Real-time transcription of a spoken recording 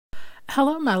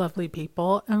Hello, my lovely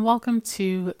people, and welcome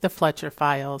to The Fletcher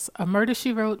Files, a Murder,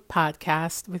 She Wrote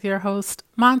podcast with your host,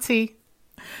 Monty.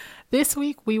 This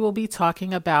week, we will be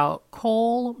talking about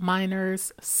Coal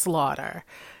Miners' Slaughter,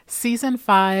 Season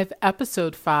 5,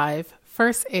 Episode 5,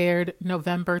 first aired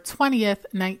November 20th,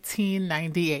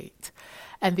 1998.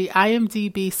 And the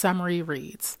IMDb summary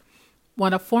reads,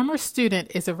 when a former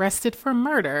student is arrested for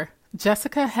murder,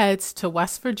 Jessica heads to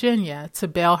West Virginia to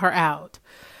bail her out.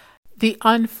 The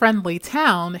unfriendly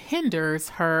town hinders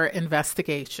her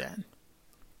investigation.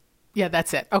 Yeah,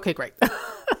 that's it. Okay, great.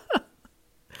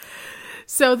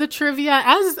 So the trivia,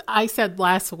 as I said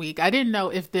last week, I didn't know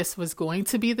if this was going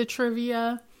to be the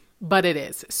trivia, but it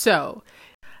is. So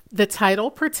the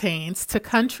title pertains to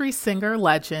country singer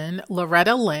legend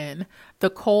Loretta Lynn,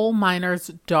 the coal miner's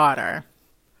daughter.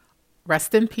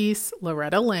 Rest in peace,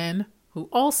 Loretta Lynn, who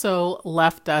also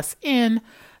left us in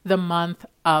the month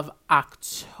of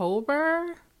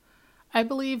October, I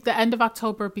believe, the end of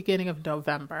October, beginning of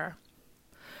November.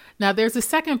 Now, there's a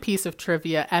second piece of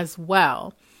trivia as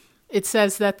well. It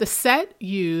says that the set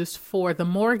used for the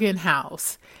Morgan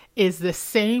house is the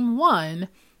same one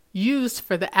used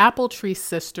for the Appletree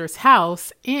sisters'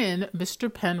 house in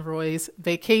Mr. Penroy's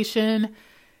Vacation,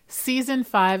 Season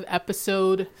 5,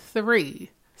 Episode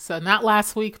 3. So not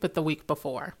last week, but the week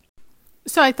before.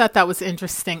 So I thought that was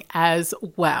interesting as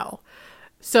well.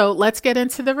 So let's get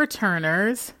into the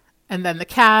returners and then the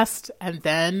cast and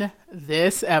then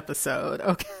this episode.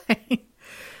 Okay.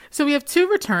 So we have two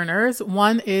returners.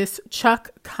 One is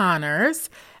Chuck Connors,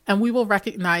 and we will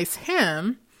recognize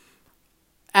him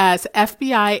as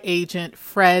FBI agent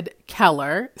Fred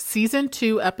Keller, Season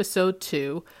 2, Episode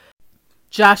 2.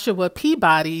 Joshua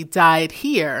Peabody died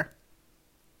here.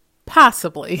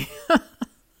 Possibly.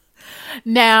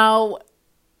 Now,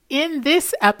 in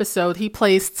this episode, he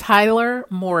plays Tyler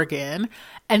Morgan,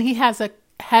 and he has a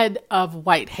head of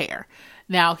white hair.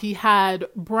 Now, he had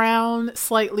brown,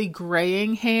 slightly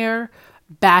graying hair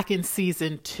back in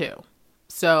Season 2.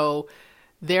 So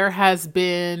there has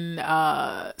been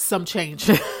some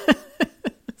changes.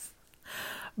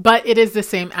 But it is the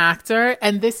same actor,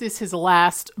 and this is his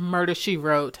last Murder, She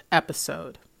Wrote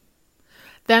episode.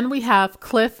 Then we have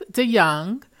Cliff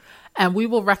DeYoung, and we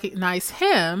will recognize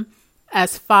him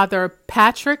as Father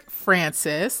Patrick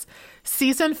Francis,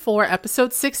 Season 4,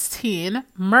 Episode 16,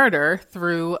 Murder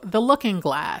Through the Looking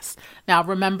Glass. Now,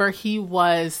 remember, he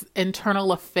was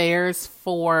internal affairs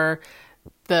for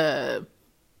the,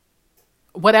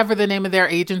 whatever the name of their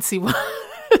agency was.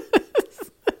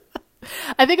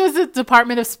 I think it was the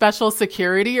Department of Special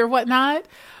Security or whatnot,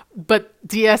 but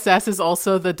DSS is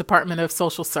also the Department of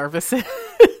Social Services.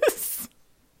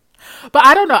 But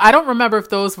I don't know. I don't remember if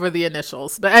those were the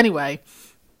initials. But anyway,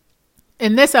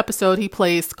 in this episode, he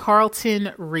plays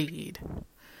Carlton Reed.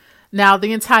 Now,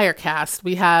 the entire cast,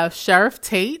 we have Sheriff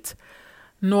Tate,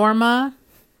 Norma,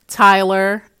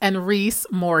 Tyler, and Reese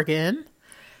Morgan,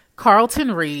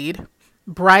 Carlton Reed,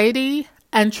 Bridie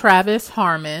and Travis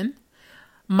Harmon,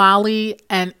 Molly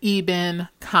and Eben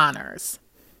Connors.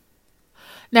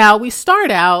 Now, we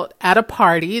start out at a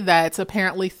party that's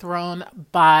apparently thrown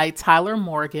by Tyler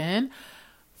Morgan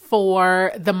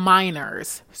for the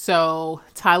miners. So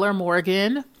Tyler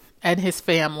Morgan and his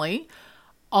family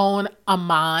own a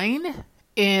mine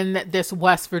in this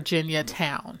West Virginia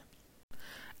town.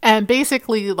 And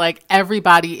basically, like,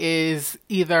 everybody is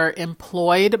either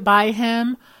employed by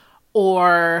him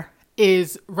or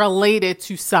is related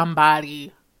to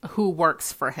somebody who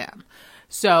works for him.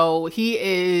 So he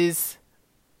is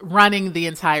running the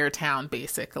entire town,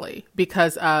 basically,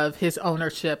 because of his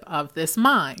ownership of this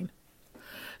mine.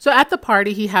 So at the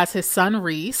party, he has his son,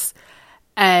 Reese,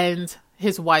 and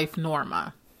his wife,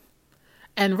 Norma.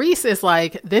 And Reese is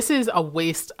like, this is a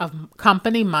waste of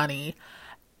company money.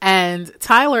 And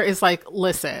Tyler is like,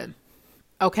 listen,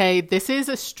 okay, this is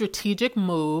a strategic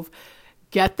move.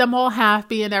 Get them all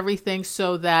happy and everything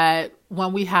so that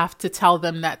when we have to tell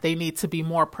them that they need to be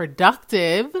more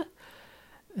productive,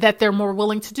 that they're more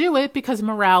willing to do it because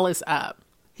morale is up.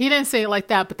 He didn't say it like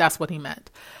that, but that's what he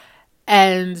meant.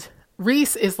 And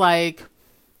Reese is like,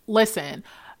 listen,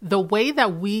 the way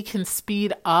that we can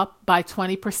speed up by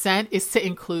 20% is to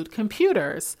include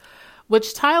computers,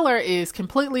 which Tyler is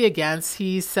completely against.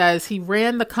 He says he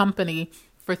ran the company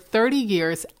for 30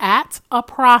 years at a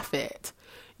profit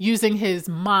using his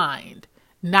mind,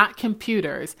 not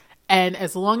computers. And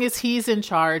as long as he's in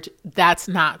charge, that's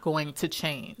not going to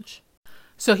change.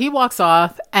 So he walks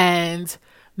off, and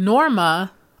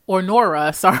Nora,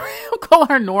 I'll call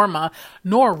her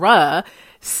Nora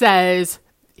says,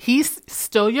 he's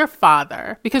still your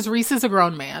father, because Reese is a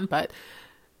grown man, but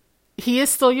he is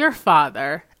still your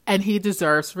father, and he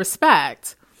deserves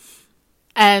respect.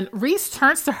 And Reese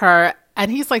turns to her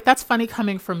and he's like, that's funny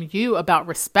coming from you about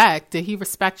respect. Did he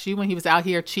respect you when he was out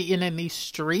here cheating in these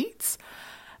streets?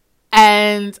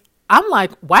 And I'm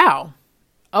like, wow,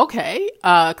 okay.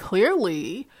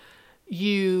 Clearly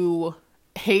you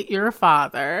hate your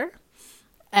father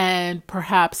and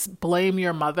perhaps blame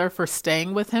your mother for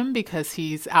staying with him because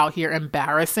he's out here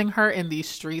embarrassing her in these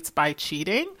streets by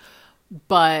cheating.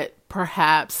 But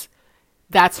perhaps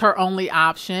that's her only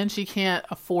option. She can't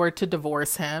afford to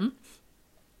divorce him.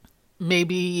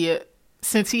 Maybe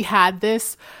since he had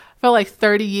this for like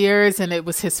 30 years and it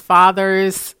was his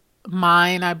father's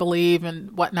mine, I believe,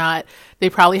 and whatnot, they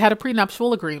probably had a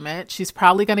prenuptial agreement. She's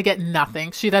probably going to get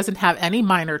nothing. She doesn't have any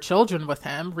minor children with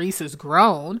him. Reese is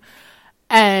grown.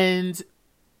 And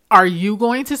are you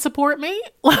going to support me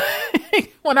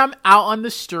when I'm out on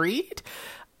the street?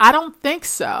 I don't think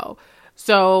so.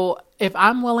 So if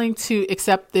I'm willing to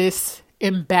accept this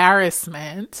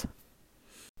embarrassment,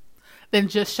 then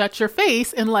just shut your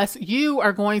face unless you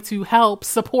are going to help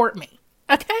support me.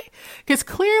 Okay? Because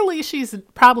clearly she's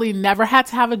probably never had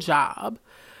to have a job.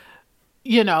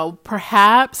 You know,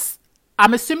 perhaps,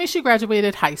 I'm assuming she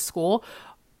graduated high school,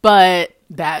 but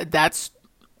that's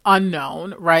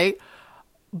unknown, right?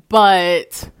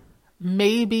 But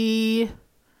maybe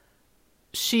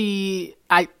she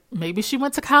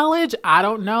went to college. I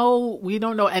don't know. We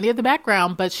don't know any of the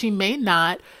background, but she may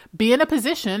not be in a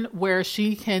position where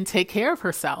she can take care of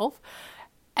herself.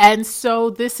 And so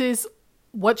this is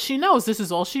what she knows. This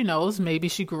is all she knows. Maybe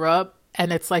she grew up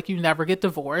and it's like you never get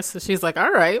divorced. So she's like,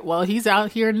 all right, well, he's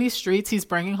out here in these streets. He's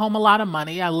bringing home a lot of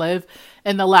money. I live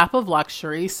in the lap of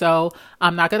luxury, so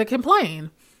I'm not going to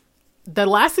complain. The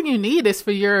last thing you need is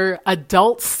for your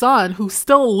adult son who's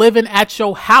still living at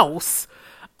your house,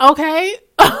 okay?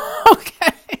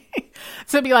 Okay.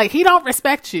 To be like, he don't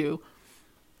respect you.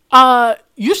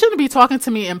 You shouldn't be talking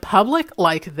to me in public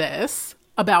like this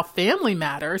about family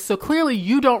matters. So clearly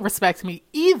you don't respect me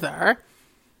either.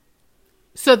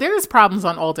 So there's problems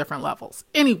on all different levels.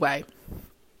 Anyway,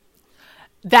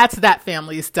 that's that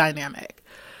family's dynamic.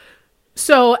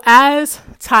 So as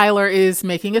Tyler is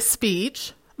making a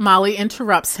speech, Molly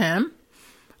interrupts him.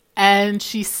 And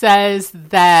she says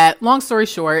that, long story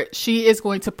short, she is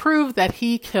going to prove that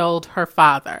he killed her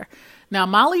father. Now,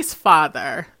 Molly's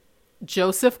father,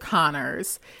 Joseph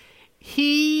Connors,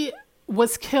 he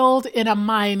was killed in a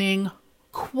mining,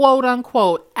 quote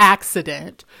unquote,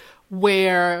 accident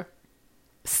where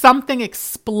something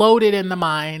exploded in the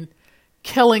mine,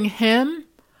 killing him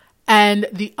and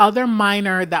the other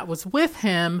miner that was with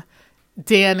him,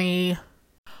 Danny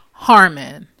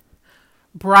Harmon.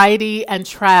 Bridie and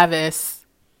Travis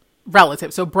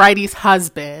relative. So Bridie's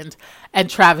husband and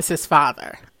Travis's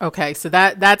father. Okay, so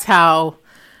that's how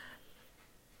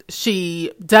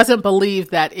she doesn't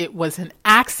believe that it was an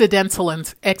accidental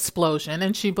explosion,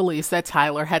 and she believes that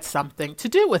Tyler had something to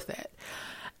do with it.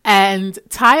 And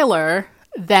Tyler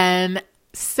then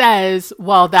says,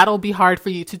 well, that'll be hard for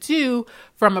you to do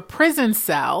from a prison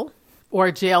cell or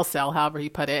a jail cell, however he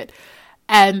put it.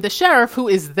 And the sheriff who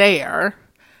is there,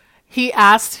 he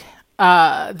asked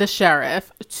the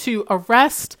sheriff to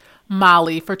arrest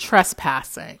Molly for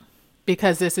trespassing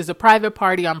because this is a private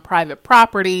party on private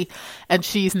property and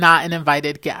she's not an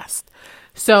invited guest.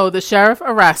 So the sheriff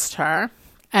arrests her,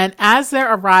 and as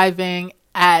they're arriving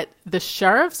at the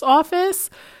sheriff's office,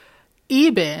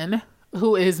 Eben,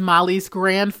 who is Molly's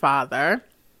grandfather,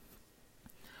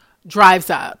 drives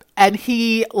up and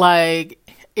he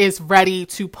is ready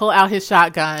to pull out his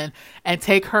shotgun and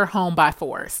take her home by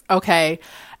force. Okay.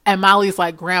 And Molly's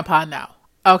like, Grandpa, no.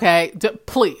 Okay.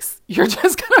 Please, you're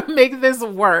just going to make this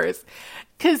worse.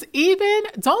 Cause Eben,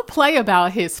 don't play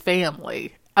about his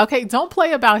family. Okay. Don't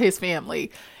play about his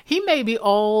family. He may be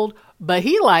old, but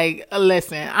he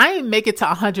listen, I ain't make it to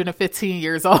 115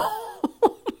 years old.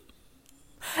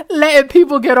 Letting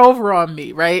people get over on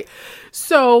me. Right.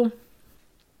 So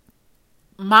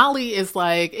Molly is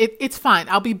like, it's fine.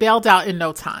 I'll be bailed out in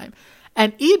no time.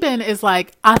 And Eben is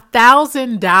like,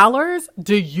 $1,000?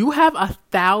 Do you have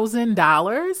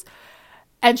 $1,000?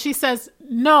 And she says,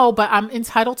 no, but I'm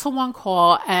entitled to one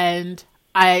call and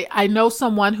I know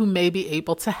someone who may be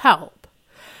able to help.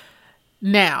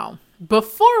 Now,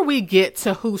 before we get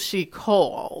to who she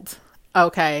called,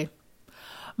 okay,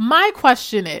 my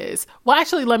question is, well,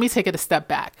 actually, let me take it a step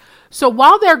back. So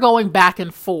while they're going back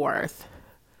and forth,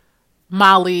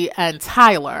 Molly and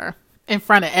Tyler, in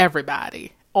front of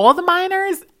everybody, all the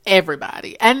minors,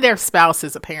 everybody, and their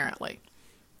spouses, apparently,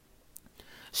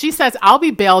 she says, I'll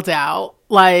be bailed out.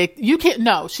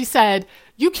 She said,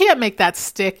 you can't make that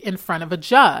stick in front of a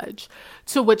judge.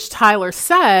 To which Tyler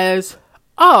says,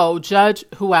 oh, Judge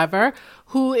whoever,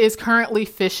 who is currently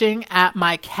fishing at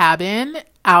my cabin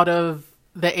out of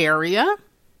the area.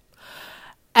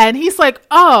 And he's like,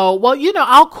 oh, well,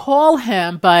 I'll call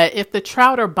him, but if the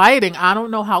trout are biting, I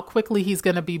don't know how quickly he's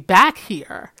going to be back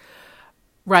here.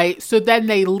 Right? So then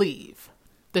they leave.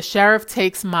 The sheriff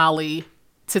takes Molly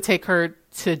to take her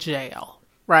to jail.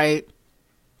 Right?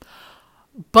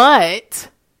 But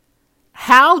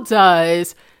how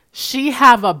does she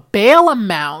have a bail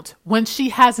amount when she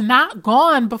has not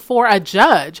gone before a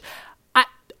judge?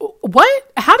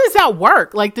 What? How does that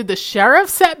work? Like, did the sheriff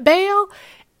set bail?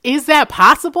 Is that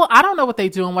possible? I don't know what they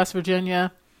do in West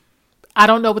Virginia. I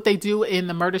don't know what they do in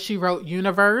the Murder, She Wrote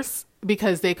universe,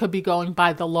 because they could be going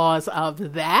by the laws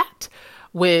of that,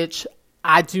 which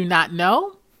I do not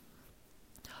know.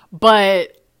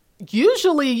 But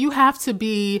usually you have to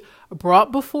be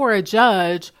brought before a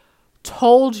judge,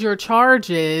 told your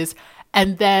charges,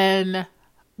 and then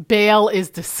bail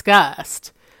is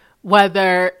discussed.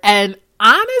 And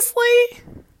honestly,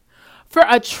 for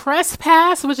a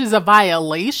trespass, which is a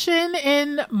violation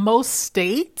in most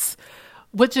states,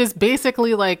 which is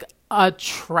basically like a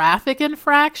traffic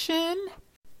infraction,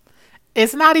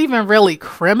 it's not even really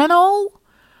criminal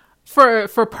for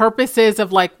purposes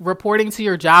of like reporting to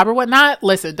your job or whatnot.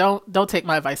 Listen, don't take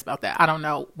my advice about that. I don't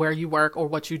know where you work or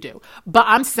what you do, but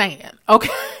I'm saying, okay,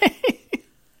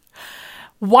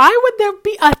 why would there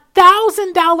be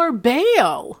 $1,000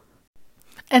 bail?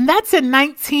 And that's in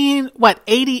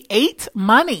 1988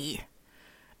 money.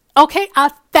 Okay,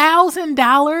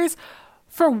 $1,000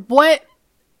 for what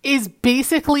is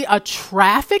basically a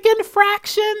traffic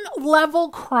infraction level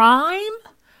crime?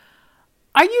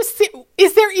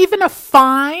 Is there even a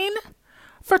fine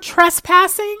for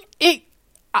trespassing?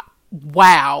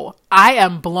 Wow, I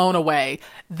am blown away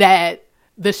that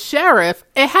the sheriff,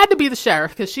 it had to be the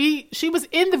sheriff, because she was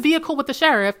in the vehicle with the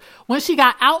sheriff. When she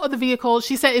got out of the vehicle,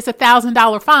 she said it's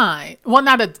 $1,000 fine. Well,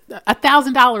 not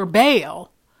 $1,000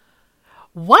 bail.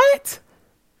 What?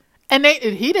 And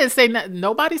he didn't say,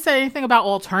 nobody said anything about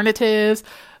alternatives,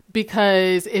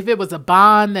 because if it was a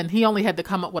bond, then he only had to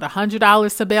come up with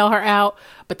 $100 to bail her out.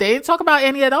 But they didn't talk about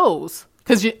any of those,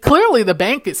 because clearly the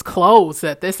bank is closed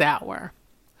at this hour.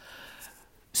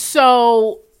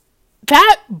 So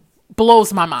that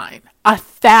blows my mind.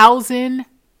 $1,000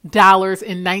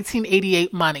 in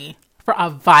 1988 money for a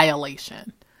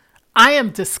violation. I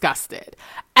am disgusted.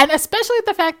 And especially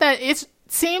the fact that it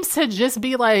seems to just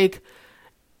be like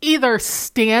either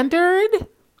standard,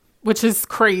 which is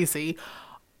crazy,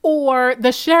 or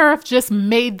the sheriff just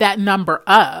made that number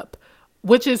up,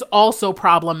 which is also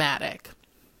problematic.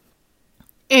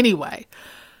 Anyway,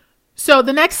 so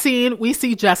the next scene, we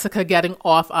see Jessica getting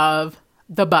off of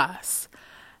the bus.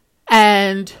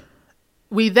 And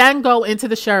we then go into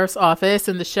the sheriff's office,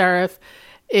 and the sheriff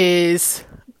is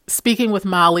speaking with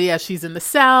Molly as she's in the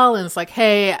cell. And it's like,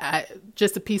 hey,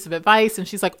 just a piece of advice. And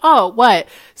she's like, oh, what?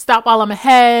 Stop while I'm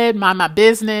ahead, mind my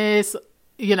business,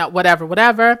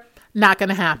 whatever. Not going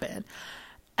to happen.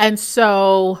 And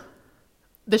so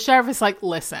the sheriff is like,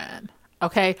 listen,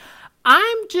 okay,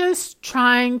 I'm just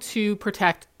trying to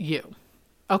protect you.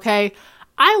 Okay.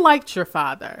 I liked your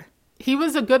father. He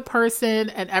was a good person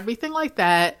and everything like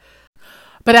that.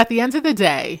 But at the end of the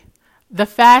day, the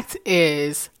fact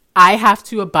is I have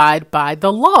to abide by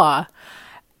the law.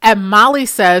 And Molly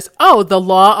says, oh, the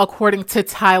law according to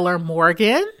Tyler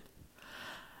Morgan?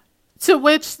 To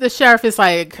which the sheriff is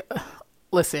like,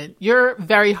 listen, you're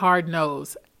very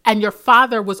hard-nosed. And your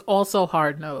father was also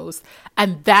hard-nosed.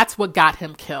 And that's what got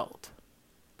him killed.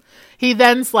 He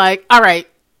then's like, all right.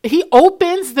 He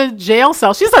opens the jail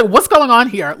cell. She's like, what's going on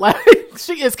here? Like,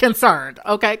 she is concerned.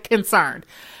 Okay, concerned.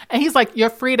 And he's like,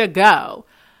 you're free to go.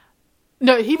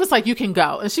 No, he was like, you can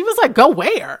go. And she was like, go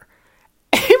where?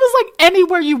 He was like,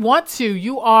 anywhere you want to.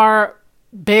 You are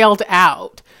bailed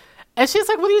out. And she's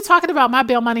like, what are you talking about? My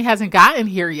bail money hasn't gotten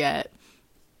here yet.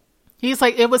 He's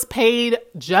like, it was paid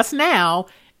just now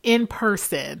in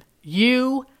person.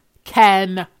 You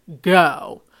can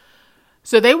go.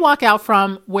 So they walk out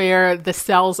from where the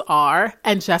cells are,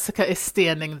 and Jessica is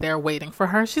standing there waiting for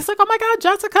her. She's like, oh my God,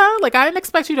 Jessica, like, I didn't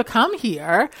expect you to come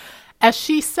here. As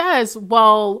she says,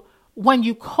 well, when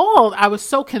you called, I was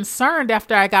so concerned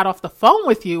after I got off the phone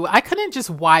with you. I couldn't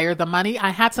just wire the money. I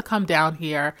had to come down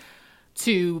here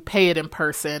to pay it in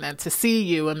person and to see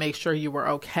you and make sure you were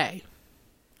okay.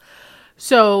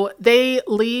 So they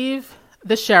leave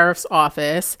the sheriff's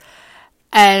office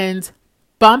and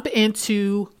bump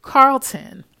into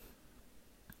Carlton.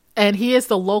 And he is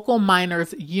the local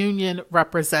miners union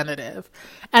representative.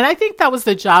 And I think that was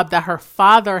the job that her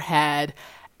father had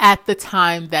at the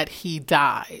time that he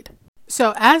died.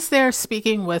 So as they're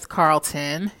speaking with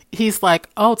Carlton, he's like,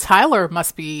 oh, Tyler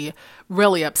must be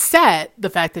really upset the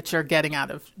fact that you're getting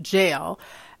out of jail.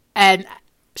 And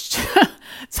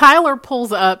Tyler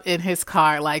pulls up in his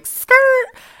car, like, skirt,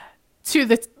 to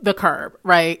the curb,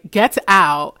 right? Gets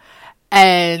out,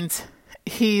 and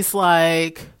he's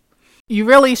like, you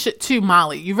really should, to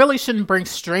Molly, you really shouldn't bring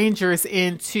strangers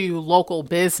into local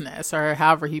business, or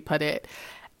however he put it.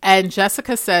 And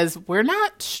Jessica says, we're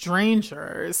not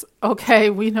strangers, okay?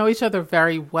 We know each other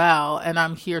very well, and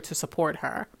I'm here to support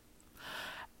her.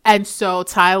 And so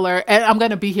Tyler, and I'm going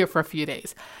to be here for a few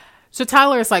days. So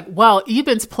Tyler is like, well,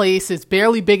 Eben's place is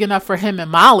barely big enough for him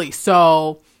and Molly.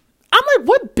 So I'm like,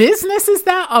 what business is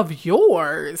that of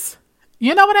yours?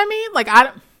 You know what I mean? Like, I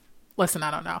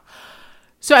don't know.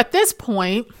 So at this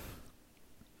point,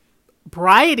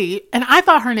 Bridie, and I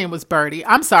thought her name was Birdie.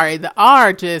 I'm sorry, the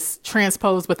R just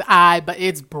transposed with I, but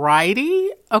it's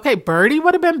Bridie. Okay, Birdie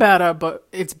would have been better, but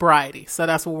it's Bridie. So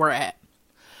that's where we're at.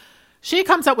 She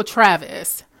comes up with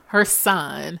Travis, her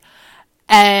son,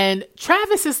 and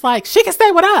Travis is like, she can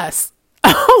stay with us.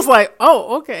 I was like,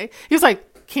 oh, okay. He's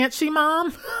like, can't she,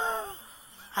 Mom?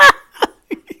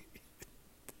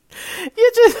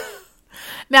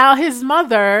 Now his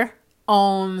mother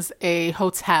owns a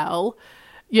hotel,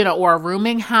 or a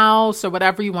rooming house or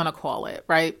whatever you want to call it,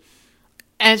 right?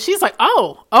 And she's like,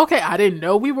 oh, okay, I didn't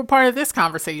know we were part of this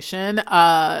conversation.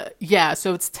 Yeah,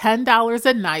 so it's $10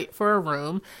 a night for a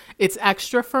room. It's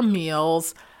extra for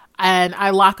meals, and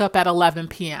I lock up at 11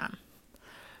 p.m.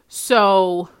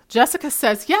 So Jessica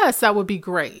says, yes, that would be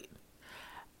great.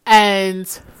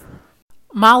 And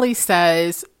Molly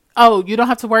says, oh, you don't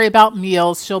have to worry about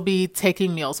meals. She'll be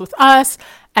taking meals with us,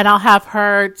 and I'll have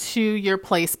her to your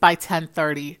place by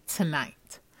 10:30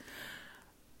 tonight.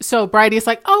 So Bridie's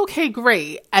like, okay,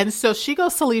 great. And so she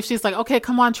goes to leave. She's like, okay,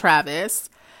 come on, Travis.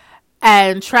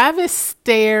 And Travis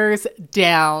stares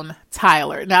down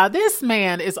Tyler. Now, this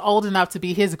man is old enough to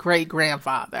be his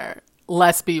great-grandfather.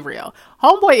 Let's be real.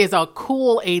 Homeboy is a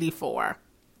cool 84.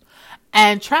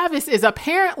 And Travis is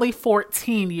apparently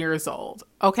 14 years old.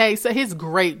 Okay, so his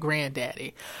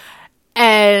great-granddaddy.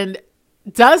 And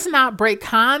does not break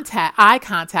eye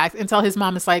contact until his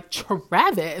mom is like,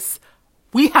 Travis,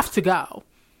 we have to go.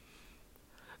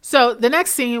 So the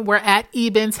next scene, we're at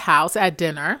Eben's house at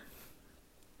dinner,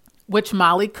 which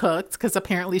Molly cooked because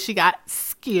apparently she got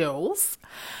skills.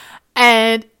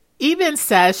 And Eben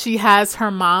says she has her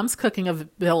mom's cooking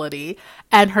ability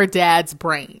and her dad's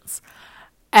brains.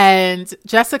 And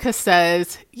Jessica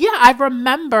says, yeah, I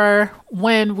remember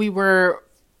when we were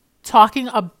talking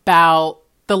about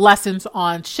the lessons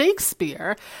on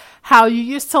Shakespeare, how you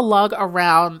used to lug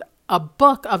around a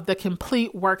book of the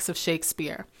complete works of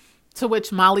Shakespeare. To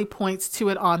which Molly points to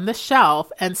it on the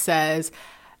shelf and says,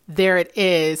 there it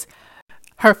is.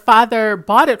 Her father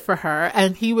bought it for her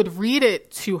and he would read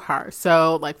it to her.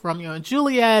 So like Romeo and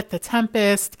Juliet, The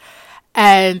Tempest.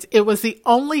 And it was the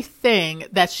only thing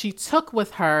that she took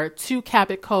with her to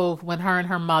Cabot Cove when her and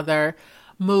her mother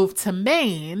moved to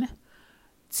Maine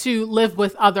to live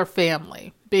with other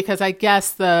family. Because I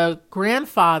guess the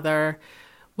grandfather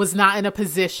was not in a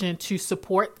position to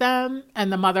support them, and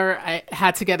the mother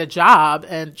had to get a job,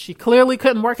 and she clearly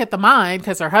couldn't work at the mine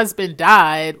because her husband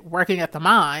died working at the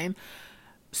mine.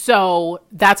 So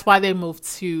that's why they moved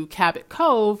to Cabot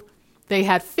Cove. They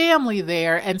had family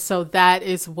there, and so that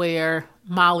is where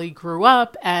Molly grew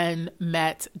up and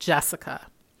met Jessica.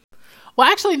 Well,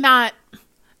 actually not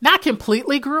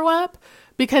completely grew up,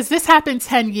 because this happened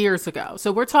 10 years ago.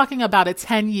 So we're talking about a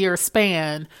 10-year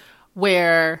span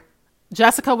where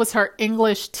Jessica was her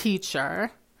English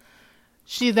teacher.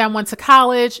 She then went to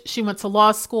college, she went to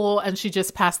law school, and she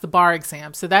just passed the bar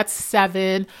exam. So that's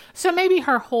 7. So maybe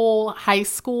her whole high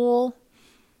school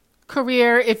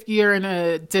career, if you're in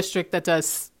a district that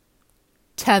does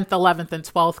 10th, 11th, and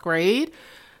 12th grade.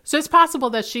 So it's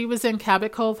possible that she was in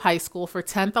Cabot Cove High School for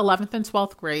 10th, 11th, and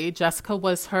 12th grade. Jessica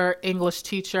was her English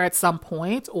teacher at some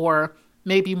point, or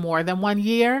maybe more than 1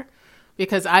 year,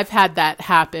 because I've had that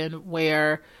happen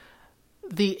where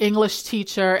the English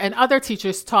teacher and other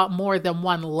teachers taught more than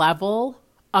one level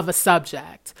of a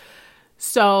subject.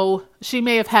 So she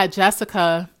may have had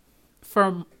Jessica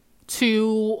for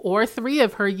 2 or 3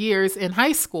 of her years in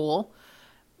high school.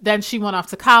 Then she went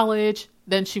off to college.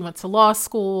 Then she went to law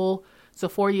school. So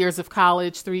 4 years of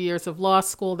college, 3 years of law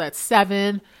school, that's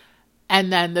 7.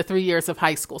 And then the 3 years of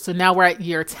high school. So now we're at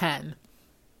year 10.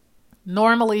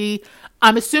 Normally,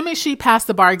 I'm assuming she passed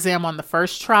the bar exam on the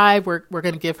first try. We're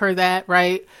going to give her that,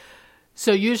 right?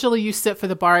 So usually you sit for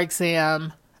the bar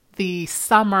exam the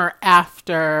summer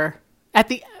after,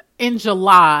 in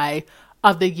July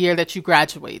of the year that you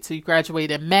graduate. So you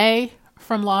graduate in May,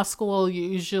 from law school, you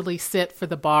usually sit for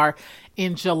the bar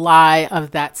in July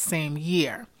of that same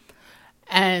year.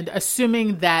 And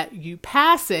assuming that you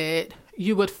pass it,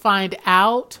 you would find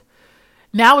out.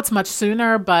 Now it's much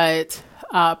sooner, but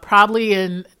probably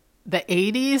in the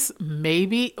 80s,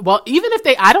 maybe. Well, even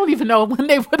if I don't even know when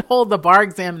they would hold the bar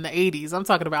exam in the 80s. I'm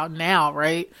talking about now,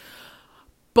 right?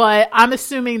 But I'm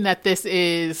assuming that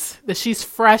that she's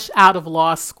fresh out of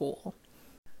law school.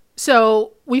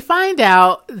 So we find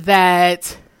out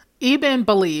that Eben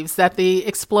believes that the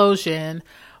explosion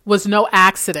was no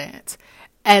accident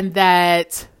and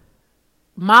that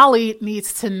Molly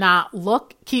needs to not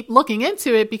keep looking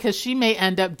into it because she may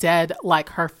end up dead like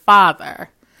her father.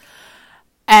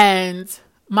 And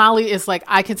Molly is like,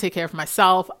 I can take care of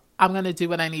myself. I'm going to do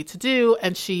what I need to do.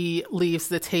 And she leaves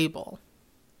the table.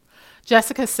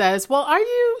 Jessica says, well, are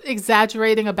you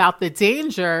exaggerating about the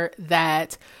danger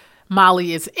that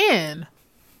Molly is in?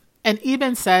 And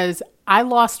Eben says, I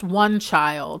lost one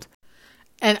child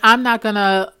and I'm not going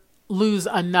to lose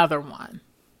another one.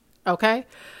 Okay.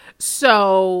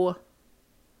 So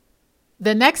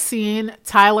the next scene,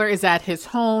 Tyler is at his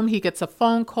home. He gets a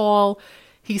phone call.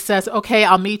 He says, okay,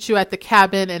 I'll meet you at the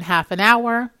cabin in half an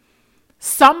hour.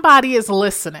 Somebody is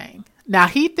listening. Now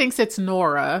he thinks it's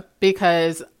Nora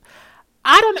because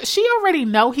I don't know. She already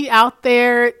know he out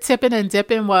there tipping and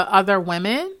dipping with other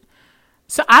women.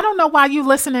 So I don't know why you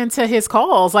listening to his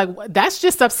calls. Like, that's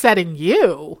just upsetting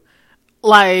you.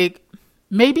 Like,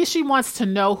 maybe she wants to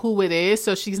know who it is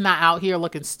so she's not out here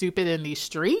looking stupid in these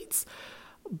streets.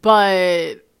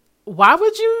 But why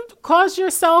would you cause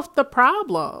yourself the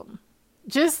problem?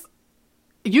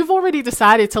 You've already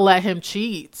decided to let him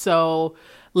cheat. So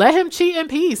let him cheat in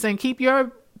peace and keep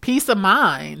your peace of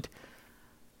mind.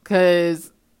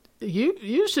 Because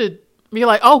you should be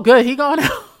like, oh, good, he going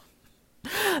out.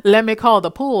 Let me call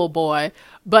the pool boy.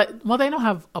 But, well, they don't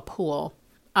have a pool.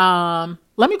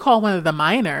 Let me call one of the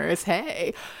minors.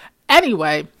 Hey.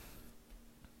 Anyway,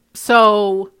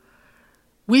 so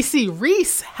we see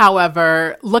Reese,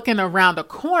 however, looking around a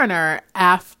corner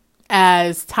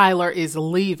as Tyler is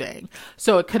leaving.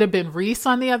 So it could have been Reese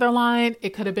on the other line.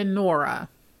 It could have been Nora.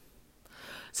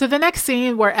 So the next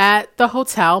scene, we're at the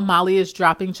hotel. Molly is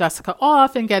dropping Jessica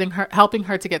off and helping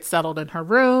her to get settled in her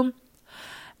room.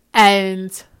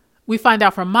 And we find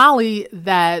out from Molly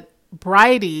that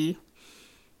Bridie,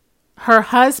 her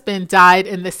husband, died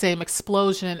in the same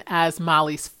explosion as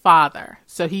Molly's father.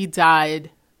 So he died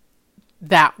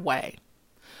that way.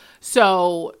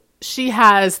 So she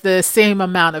has the same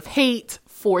amount of hate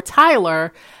for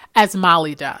Tyler as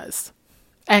Molly does.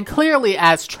 And clearly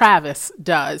as Travis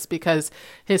does, because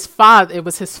it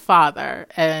was his father.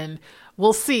 And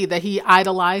we'll see that he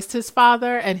idolized his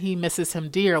father and he misses him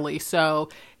dearly. So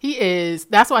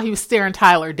that's why he was staring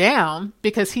Tyler down,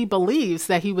 because he believes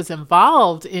that he was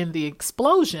involved in the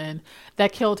explosion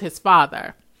that killed his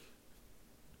father.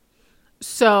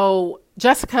 So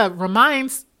Jessica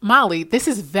reminds Molly, this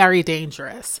is very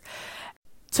dangerous.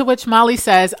 To which Molly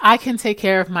says, I can take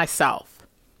care of myself.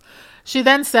 She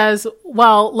then says,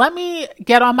 well, let me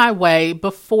get on my way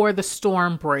before the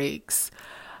storm breaks.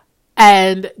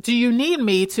 And do you need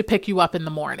me to pick you up in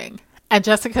the morning? And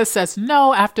Jessica says,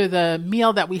 no, after the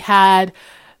meal that we had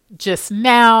just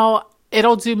now,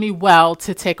 it'll do me well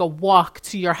to take a walk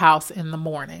to your house in the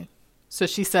morning. So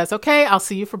she says, okay, I'll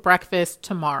see you for breakfast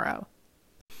tomorrow.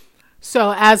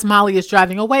 So as Molly is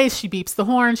driving away, she beeps the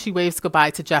horn. She waves goodbye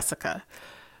to Jessica.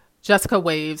 Jessica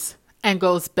waves and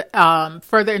goes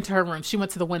further into her room. She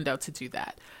went to the window to do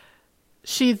that.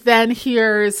 She then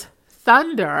hears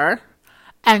thunder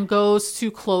and goes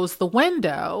to close the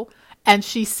window, and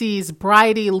she sees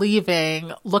Bridie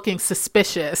leaving looking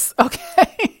suspicious.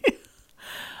 Okay.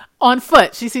 On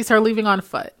foot. She sees her leaving on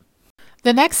foot.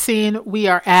 The next scene, we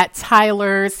are at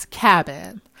Tyler's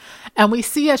cabin, and we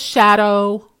see a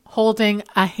shadow holding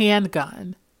a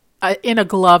handgun in a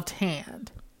gloved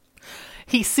hand.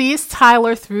 He sees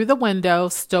Tyler through the window,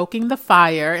 stoking the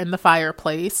fire in the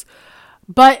fireplace,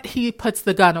 but he puts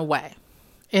the gun away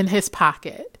in his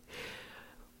pocket.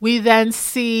 We then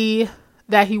see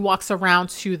that he walks around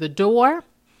to the door.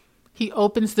 He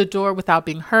opens the door without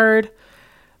being heard,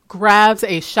 grabs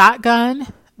a shotgun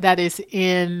that is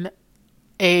in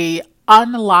a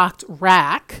unlocked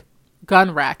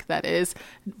gun rack that is,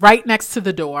 right next to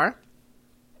the door.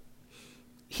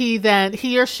 He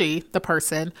or she, the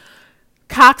person,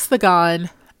 cocks the gun,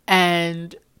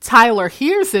 and Tyler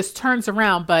hears this, turns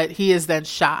around, but he is then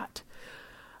shot.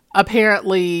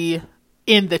 Apparently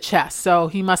in the chest. So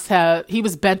he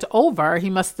was bent over. He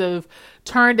must have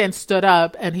turned and stood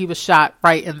up, and he was shot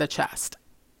right in the chest,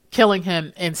 killing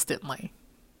him instantly.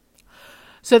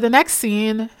 So the next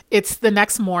scene, it's the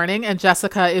next morning, and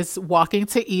Jessica is walking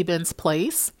to Eben's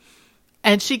place,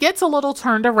 and she gets a little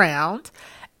turned around,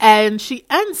 and she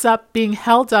ends up being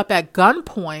held up at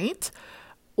gunpoint,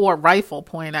 or rifle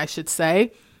point, I should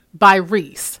say, by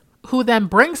Reese, who then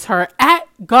brings her at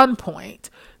gunpoint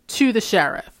to the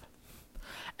sheriff.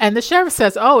 And the sheriff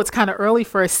says, oh, it's kind of early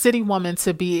for a city woman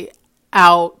to be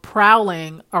out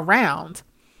prowling around.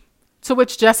 To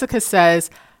which Jessica says,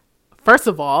 first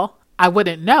of all, I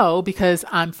wouldn't know because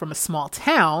I'm from a small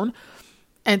town.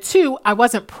 And two, I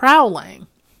wasn't prowling.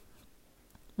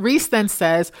 Reese then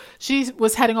says she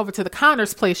was heading over to the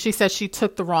Connors place. She says she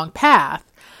took the wrong path.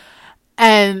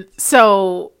 And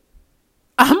so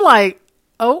I'm like,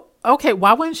 oh, okay,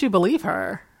 why wouldn't you believe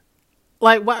her?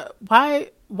 Like, why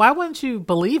wouldn't you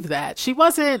believe that? She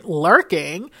wasn't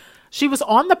lurking. She was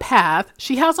on the path.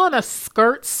 She has on a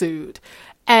skirt suit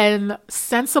and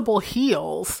sensible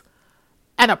heels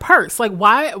and a purse. Like,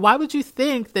 why would you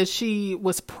think that she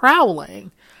was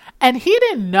prowling? And he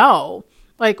didn't know.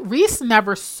 Like, Reese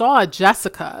never saw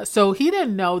Jessica, so he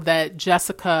didn't know that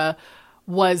Jessica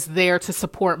was there to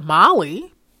support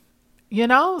Molly, you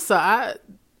know? So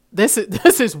this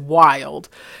is wild.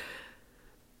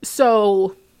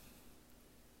 So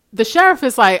the sheriff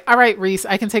is like, all right, Reese,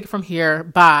 I can take it from here.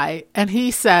 Bye. And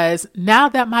he says, now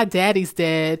that my daddy's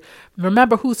dead,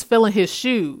 remember who's filling his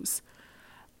shoes.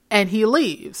 And he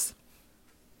leaves.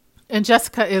 And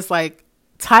Jessica is like,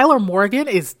 Tyler Morgan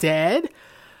is dead?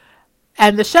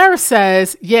 And the sheriff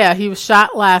says, yeah, he was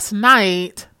shot last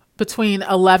night between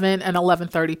 11 and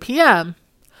 11:30 p.m.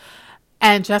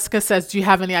 And Jessica says, do you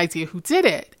have any idea who did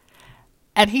it?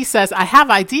 And he says, I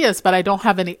have ideas, but I don't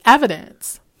have any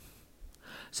evidence.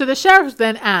 So the sheriff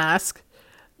then asks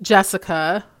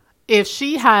Jessica if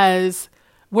she has,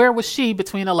 where was she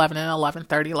between 11 and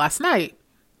 11:30 last night?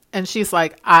 And she's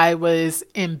like, I was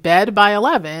in bed by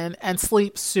 11 and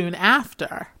sleep soon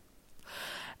after.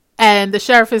 And the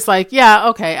sheriff is like, yeah,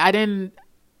 okay, I didn't,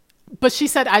 but she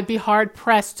said I'd be hard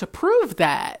pressed to prove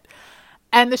that.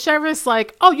 And the sheriff is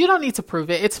like, oh, you don't need to prove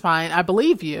it. It's fine. I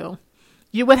believe you.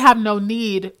 You would have no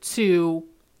need to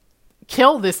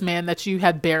kill this man that you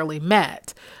had barely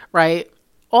met, right?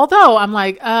 Although I'm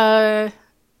like,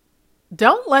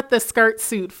 don't let the skirt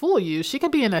suit fool you. She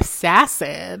could be an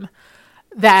assassin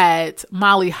that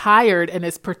Molly hired and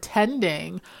is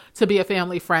pretending to be a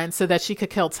family friend so that she could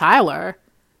kill Tyler.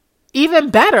 Even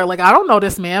better, like, I don't know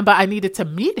this man, but I needed to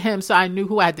meet him so I knew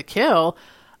who I had to kill.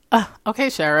 Okay,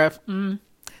 sheriff.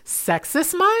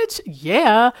 Sexist much?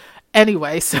 Yeah.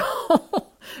 Anyway, so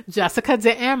Jessica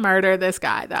didn't murder this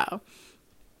guy, though.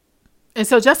 And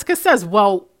so Jessica says,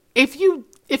 well,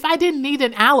 if I didn't need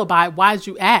an alibi, why'd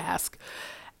you ask?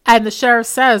 And the sheriff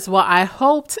says, well, I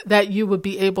hoped that you would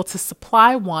be able to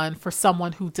supply one for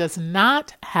someone who does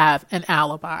not have an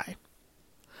alibi.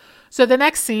 So the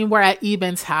next scene, we're at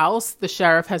Eben's house. The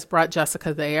sheriff has brought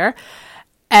Jessica there.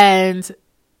 And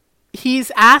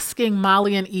he's asking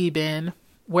Molly and Eben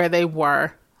where they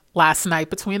were last night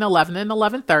between 11 and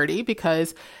 11:30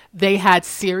 because they had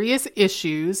serious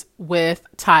issues with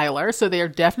Tyler. So they are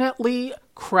definitely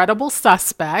credible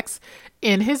suspects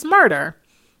in his murder.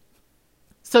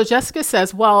 So Jessica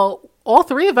says, well, all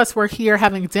three of us were here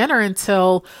having dinner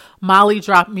until Molly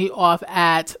dropped me off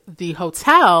at the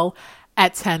hotel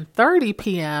at 10:30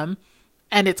 p.m.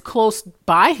 and it's close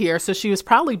by here, so she was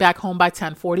probably back home by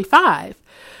 10:45.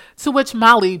 To which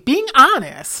Molly, being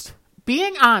honest,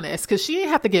 because she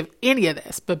didn't have to give any of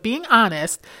this, but being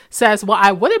honest, says, well,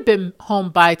 I would have been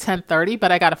home by 10:30,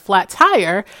 but I got a flat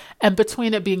tire, and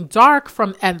between it being dark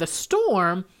and the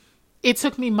storm, it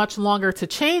took me much longer to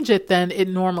change it than it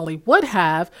normally would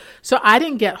have, so I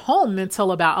didn't get home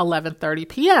until about 11:30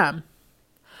 p.m.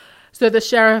 So the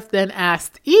sheriff then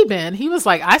asked Eben, he was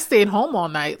like, I stayed home all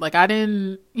night. Like, I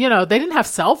didn't, they didn't have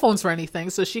cell phones or anything.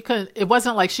 So it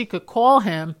wasn't like she could call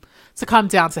him to come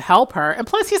down to help her. And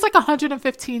plus he's like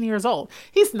 115 years old.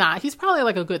 He's not, he's probably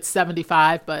like a good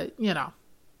 75, but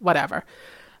whatever.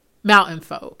 Mountain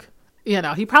folk,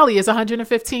 he probably is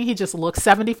 115. He just looks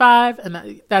 75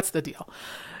 and that's the deal.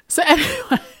 So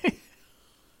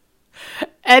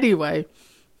anyway,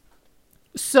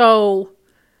 so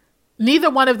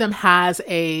neither one of them has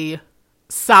a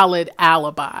solid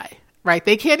alibi, right?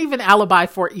 They can't even alibi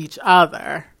for each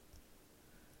other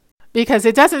because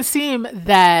it doesn't seem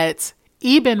that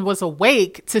Eben was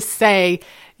awake to say,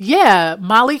 yeah,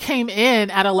 Molly came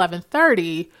in at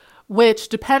 11:30, which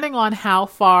depending on how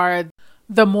far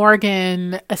the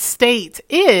Morgan estate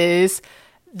is,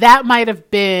 that might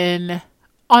have been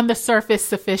on the surface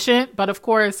sufficient. But of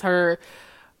course, her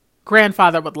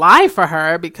grandfather would lie for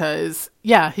her because,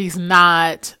 yeah, he's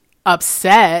not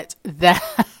upset that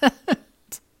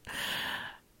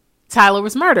Tyler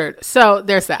was murdered. So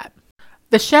there's that.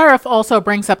 The sheriff also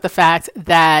brings up the fact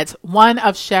that one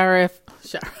of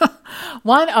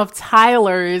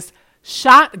Tyler's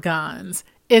shotguns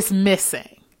is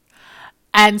missing.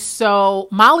 And so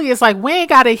Molly is like, we ain't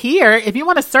got it here. If you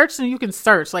want to search, then you can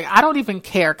search. Like, I don't even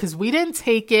care because we didn't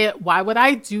take it. Why would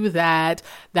I do that?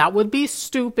 That would be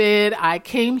stupid. I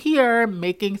came here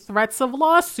making threats of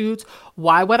lawsuits.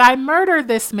 Why would I murder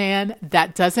this man?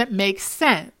 That doesn't make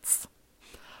sense.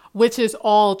 Which is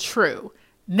all true.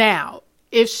 Now,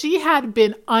 if she had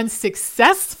been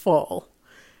unsuccessful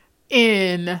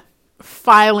in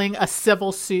filing a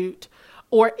civil suit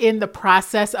or in the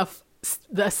process of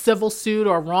the civil suit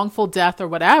or wrongful death or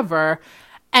whatever,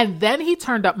 and then he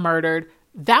turned up murdered,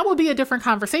 that would be a different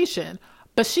conversation.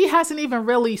 But she hasn't even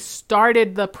really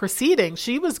started the proceeding.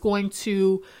 She was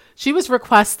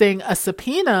requesting a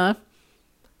subpoena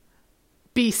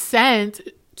be sent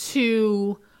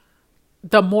to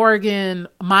the Morgan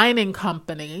Mining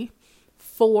Company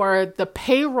for the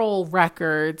payroll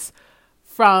records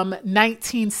from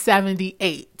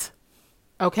 1978.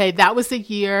 Okay, that was the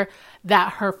year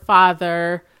that her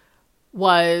father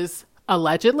was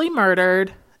allegedly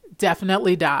murdered,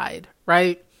 definitely died,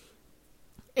 right?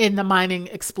 In the mining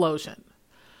explosion.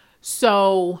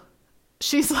 So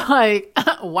she's like,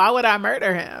 why would I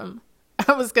murder him?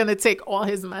 I was going to take all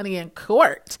his money in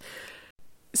court.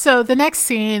 So the next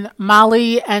scene,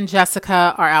 Molly and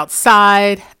Jessica are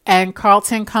outside and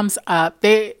Carlton comes up.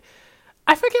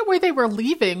 I forget where they were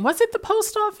leaving. Was it the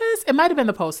post office? It might have been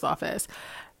the post office.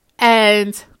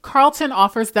 And Carlton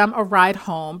offers them a ride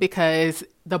home because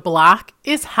the block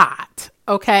is hot,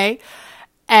 okay?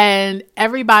 And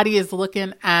everybody is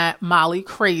looking at Molly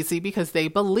crazy because they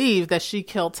believe that she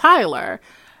killed Tyler.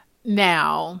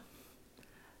 Now,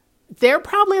 they're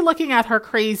probably looking at her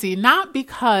crazy, not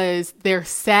because they're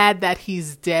sad that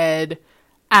he's dead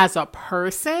as a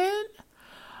person,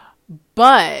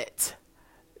 but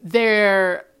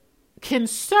they're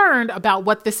concerned about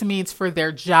what this means for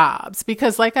their jobs.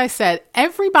 Because like I said,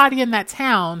 everybody in that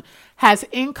town has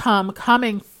income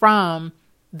coming from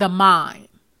the mine.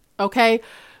 Okay.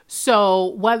 So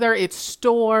whether it's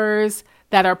stores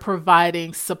that are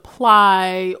providing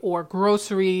supply or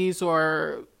groceries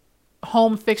or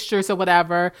home fixtures or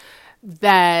whatever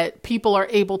that people are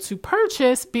able to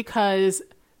purchase because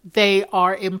they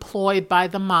are employed by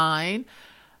the mine.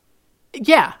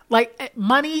 Yeah, like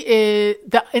money is,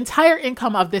 the entire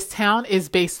income of this town is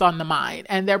based on the mine.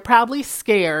 And they're probably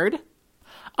scared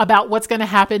about what's going to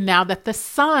happen now that the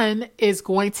son is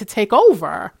going to take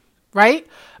over, right?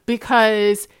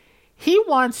 Because he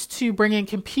wants to bring in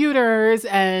computers,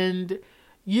 and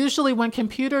usually when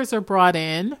computers are brought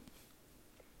in,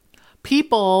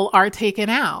 people are taken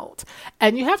out.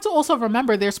 And you have to also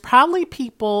remember there's probably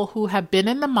people who have been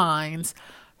in the mines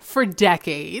for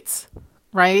decades,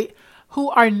 right? Who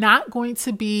are not going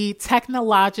to be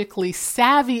technologically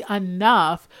savvy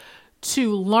enough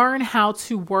to learn how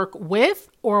to work with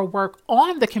or work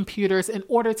on the computers in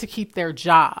order to keep their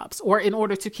jobs or in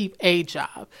order to keep a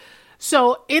job.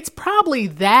 So it's probably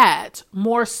that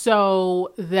more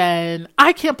so than,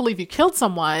 I can't believe you killed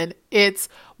someone. It's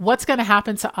what's going to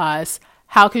happen to us.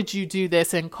 How could you do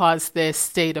this and cause this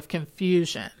state of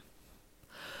confusion?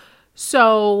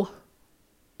 So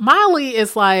Molly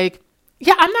is like,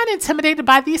 yeah, I'm not intimidated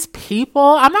by these people.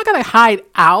 I'm not going to hide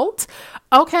out.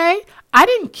 Okay. I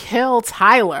didn't kill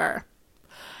Tyler.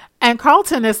 And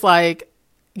Carlton is like,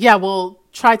 yeah, well,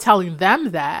 try telling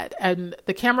them that. And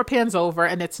the camera pans over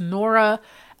and it's Nora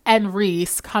and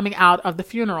Reese coming out of the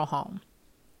funeral home.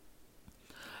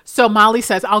 So Molly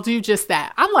says, I'll do just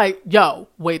that. I'm like, yo,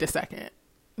 wait a second.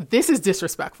 This is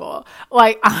disrespectful.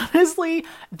 Like, honestly,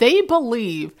 they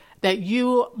believe that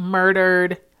you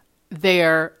murdered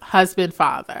their husband,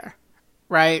 father,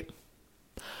 right?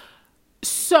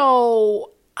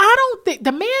 So I don't think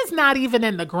the man's not even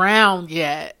in the ground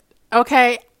yet.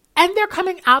 Okay. And they're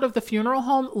coming out of the funeral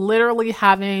home, literally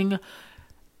having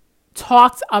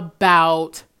talked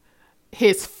about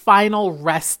his final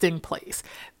resting place.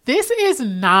 This is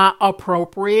not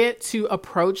appropriate to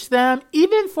approach them,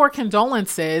 even for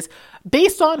condolences,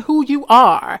 based on who you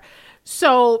are.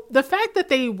 So the fact that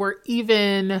they were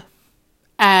even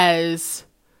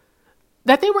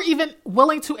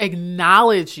willing to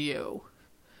acknowledge you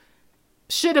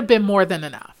should have been more than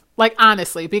enough. Like,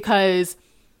 honestly, because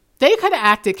they could have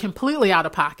acted completely out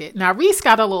of pocket. Now, Reese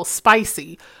got a little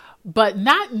spicy, but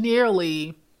not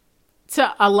nearly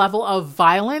to a level of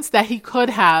violence that he could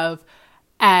have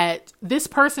at this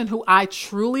person who I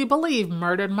truly believe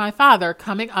murdered my father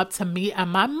coming up to me and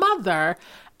my mother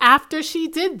after she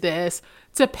did this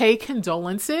to pay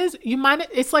condolences,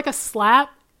 it's like a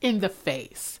slap in the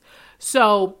face.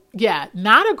 So yeah,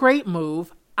 not a great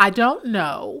move. I don't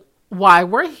know why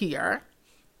we're here,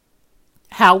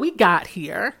 how we got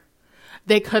here.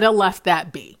 They could have left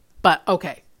that be, but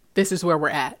okay, this is where we're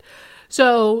at.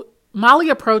 So Molly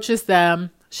approaches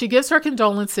them. She gives her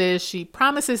condolences. She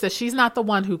promises that she's not the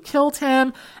one who killed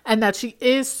him and that she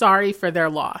is sorry for their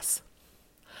loss.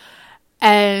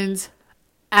 And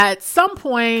at some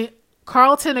point,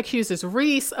 Carlton accuses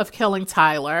Reese of killing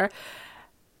Tyler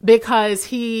because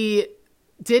he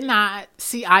did not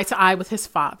see eye to eye with his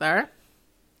father,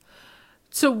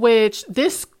 to which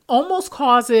this almost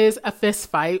causes a fist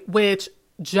fight, which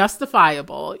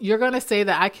justifiable. You're going to say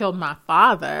that I killed my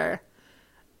father.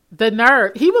 The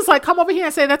nerve. He was like, come over here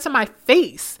and say that to my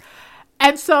face.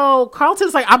 And so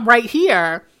Carlton's like, I'm right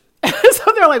here.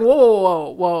 So they're like,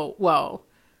 whoa.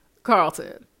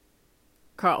 Carlton,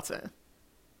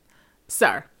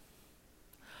 sir,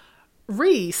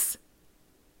 Reese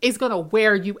is going to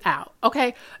wear you out.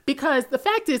 Okay. Because the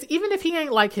fact is, even if he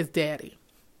ain't like his daddy,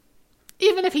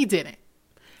 even if he didn't,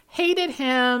 hated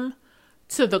him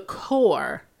to the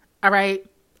core. All right.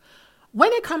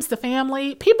 When it comes to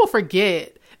family, people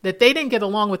forget that they didn't get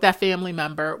along with that family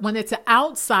member when it's an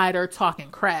outsider talking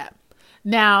crap.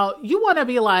 Now, you want to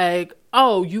be like,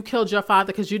 oh, you killed your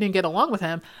father because you didn't get along with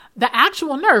him. The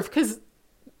actual nerve, because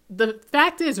the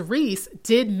fact is Reese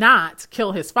did not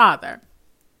kill his father.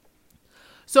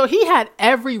 So he had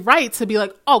every right to be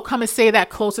like, oh, come and say that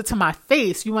closer to my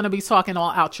face. You want to be talking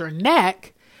all out your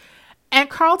neck. And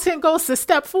Carlton goes to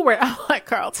step forward. I'm like,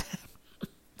 Carlton,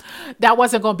 that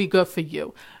wasn't going to be good for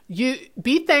you. You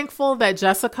be thankful that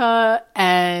Jessica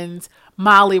and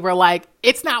Molly were like,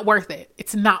 it's not worth it.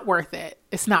 It's not worth it.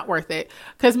 It's not worth it.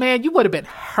 Because, man, you would have been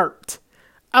hurt.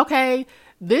 Okay?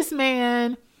 This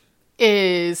man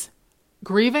is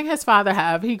grieving his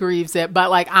father. He grieves it. But,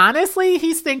 like, honestly,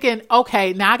 he's thinking,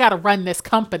 okay, now I got to run this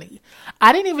company.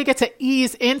 I didn't even get to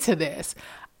ease into this.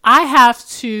 I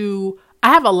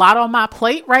have a lot on my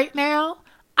plate right now.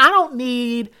 I don't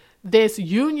need this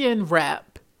union rep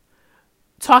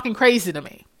talking crazy to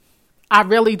me. I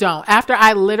really don't. After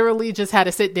I literally just had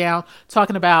to sit down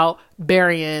talking about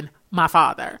burying my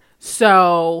father.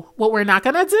 So what we're not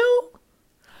going to do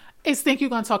is think you're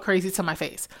going to talk crazy to my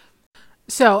face.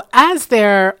 So as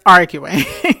they're arguing,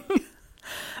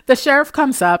 the sheriff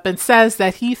comes up and says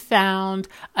that he found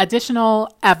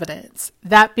additional evidence,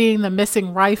 that being the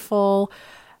missing rifle,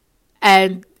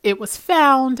 and it was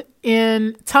found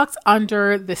tucked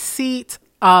under the seat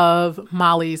of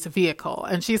Molly's vehicle.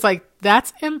 And she's like,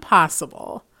 that's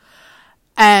impossible.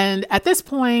 And at this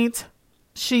point,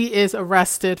 she is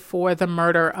arrested for the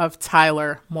murder of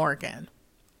Tyler Morgan.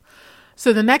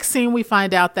 So the next scene, we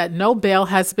find out that no bail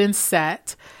has been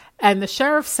set. And the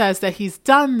sheriff says that he's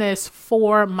done this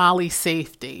for Molly's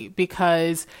safety,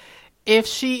 because if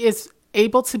she is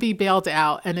able to be bailed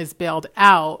out and is bailed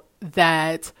out,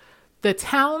 that the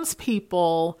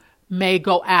townspeople may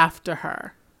go after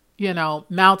her,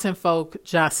 mountain folk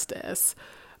justice.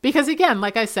 Because again,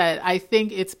 like I said, I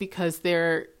think it's because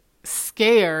they're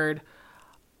scared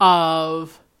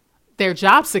of their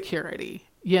job security,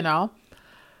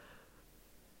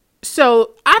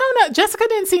 So I don't know. Jessica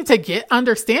didn't seem to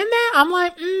understand that. I'm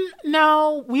like,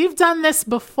 no, we've done this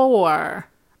before,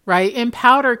 right? In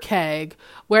Powder Keg,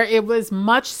 where it was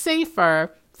much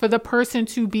safer for the person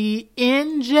to be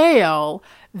in jail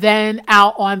than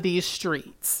out on these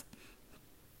streets.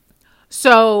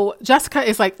 So Jessica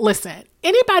is like, listen,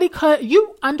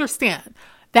 you understand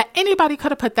that anybody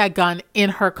could have put that gun in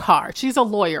her car. She's a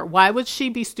lawyer. Why would she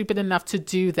be stupid enough to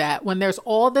do that when there's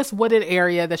all this wooded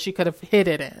area that she could have hid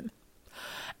it in?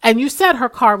 And you said her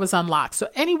car was unlocked, so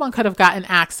anyone could have gotten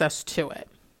access to it.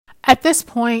 At this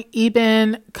point,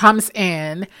 Eben comes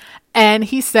in and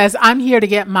he says, I'm here to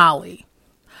get Molly.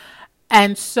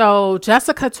 And so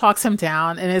Jessica talks him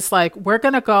down and it's like, we're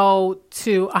going to go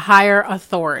to a higher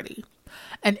authority.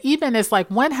 And Eben is like,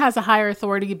 when has a higher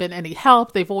authority been any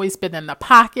help? They've always been in the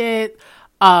pocket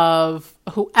of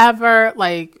whoever.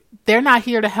 Like, they're not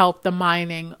here to help the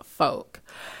mining folk.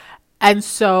 And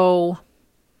so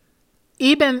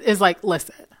Eben is like,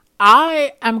 listen,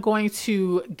 I am going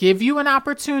to give you an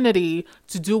opportunity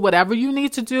to do whatever you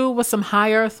need to do with some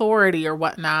higher authority or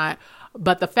whatnot.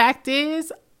 But the fact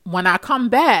is, when I come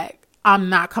back, I'm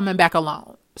not coming back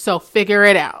alone. So figure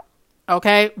it out.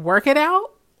 Okay? Work it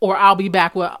out, or I'll be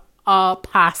back with a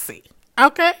posse.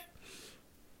 Okay?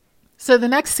 So the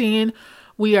next scene,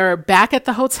 we are back at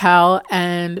the hotel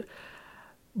and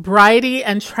Bridie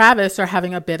and Travis are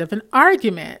having a bit of an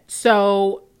argument.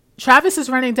 So Travis is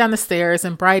running down the stairs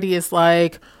and Bridie is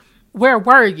like, where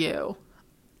were you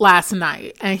last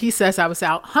night? And he says, I was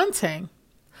out hunting.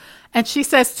 And she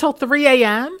says, till 3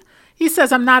 a.m.? He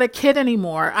says, I'm not a kid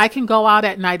anymore. I can go out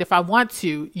at night if I want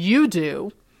to. You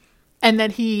do. And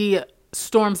then he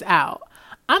storms out.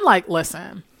 I'm like,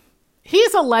 listen,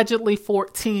 he's allegedly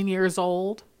 14 years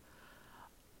old.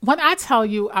 When I tell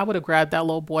you, I would have grabbed that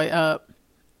little boy up.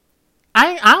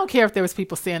 I don't care if there was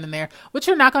people standing there. What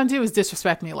you're not going to do is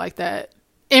disrespect me like that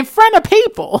in front of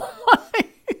people.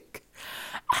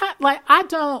 I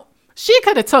don't. She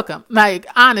could have took him. Like,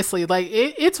 honestly, like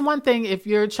it's one thing if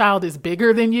your child is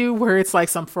bigger than you, where it's like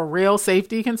some for real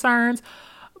safety concerns,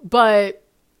 but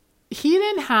he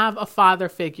didn't have a father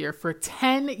figure for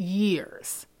 10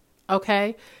 years.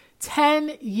 Okay,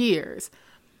 10 years.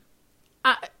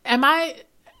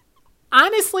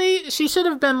 Honestly, she should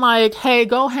have been like, hey,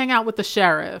 go hang out with the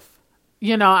sheriff.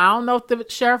 You know, I don't know if the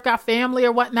sheriff got family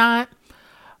or whatnot,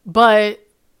 but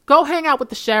go hang out with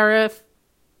the sheriff,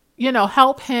 you know,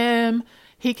 help him.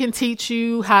 He can teach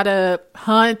you how to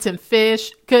hunt and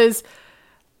fish, because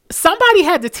somebody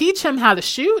had to teach him how to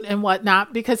shoot and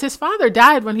whatnot, because his father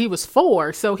died when he was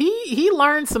 4. So he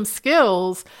learned some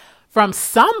skills from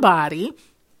somebody.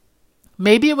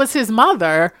 Maybe it was his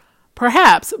mother,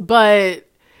 perhaps, but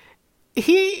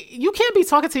you can't be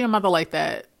talking to your mother like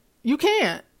that. You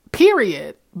can't,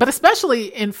 period. But especially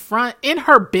in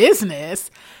her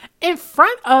business, in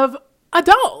front of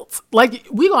adults. Like,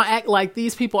 we gonna act like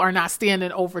these people are not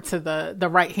standing over to the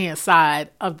right-hand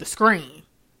side of the screen.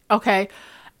 Okay.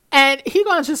 And he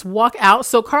gonna just walk out.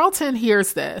 So Carlton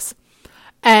hears this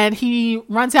and he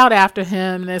runs out after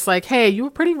him and it's like, hey, you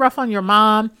were pretty rough on your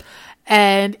mom.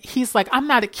 And he's like, I'm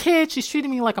not a kid. She's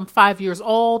treating me like I'm 5 years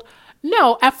old.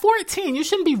 No, at 14, you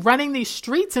shouldn't be running these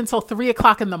streets until 3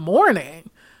 o'clock in the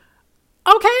morning.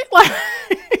 Okay? Like,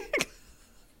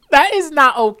 that is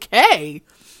not okay.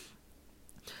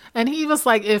 And he was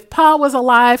like, if Pa was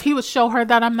alive, he would show her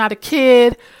that I'm not a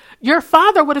kid. Your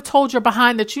father would have told your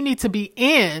behind that you need to be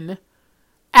in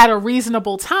at a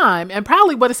reasonable time. And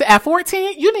probably what is it, at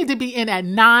 14, you need to be in at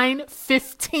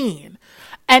 9:15.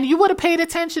 And you would have paid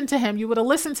attention to him. You would have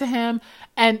listened to him.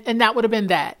 And that would have been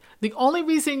that. The only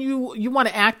reason you want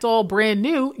to act all brand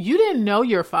new, you didn't know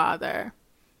your father.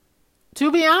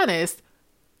 To be honest,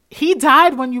 he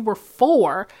died when you were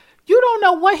 4. You don't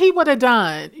know what he would have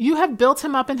done. You have built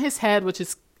him up in his head, which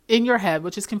is in your head,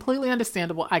 which is completely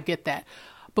understandable. I get that.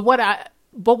 But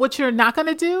what you're not going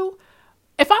to do,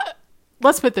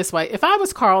 let's put it this way. If I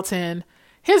was Carlton,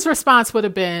 his response would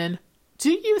have been,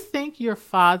 do you think your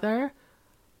father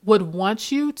would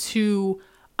want you to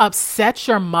upset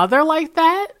your mother like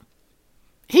that?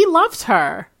 He loved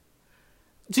her.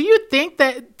 Do you think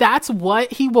that that's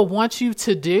what he will want you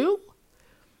to do?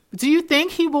 Do you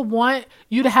think he will want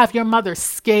you to have your mother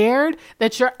scared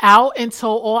that you're out until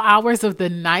all hours of the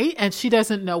night and she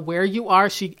doesn't know where you are?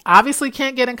 She obviously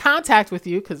can't get in contact with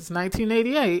you because it's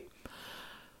 1988.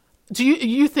 Do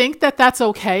you think that that's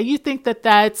okay? You think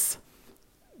that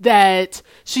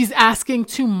she's asking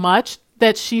too much,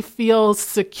 that she feels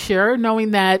secure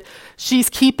knowing that she's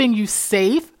keeping you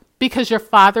safe because your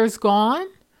father's gone?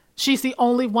 She's the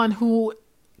only one who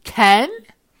can?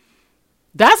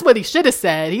 That's what he should have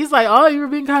said. He's like, oh, you were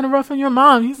being kind of rough on your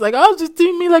mom. He's like, oh, just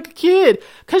treat me like a kid.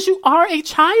 Because you are a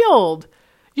child.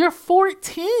 You're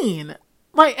 14.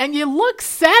 Like, and you look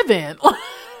 7. You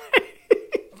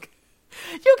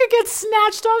could get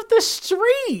snatched off the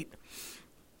street.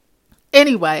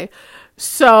 Anyway,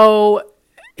 so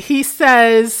he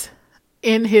says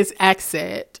in his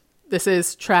exit, this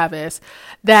is Travis,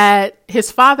 that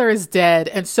his father is dead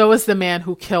and so is the man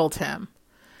who killed him.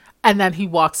 And then he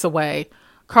walks away.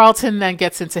 Carlton then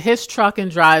gets into his truck and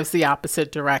drives the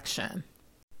opposite direction.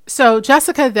 So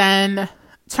Jessica then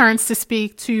turns to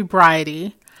speak to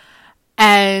Bridie.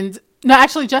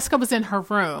 Jessica was in her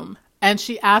room and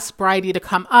she asked Bridie to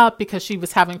come up because she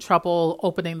was having trouble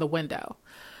opening the window.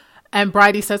 And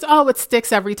Bridie says, oh, it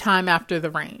sticks every time after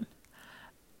the rain.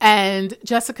 And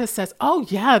Jessica says, oh,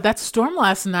 yeah, that storm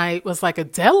last night was like a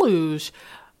deluge.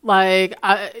 Like,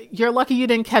 you're lucky you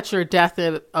didn't catch your death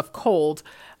of cold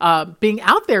being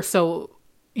out there so,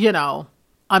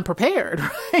 unprepared.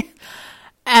 Right?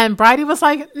 And Bridie was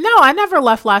like, no, I never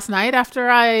left last night. After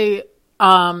I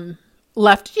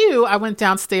left you, I went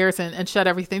downstairs and shut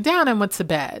everything down and went to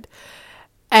bed.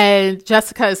 And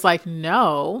Jessica is like,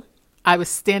 no, I was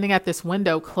standing at this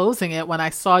window closing it when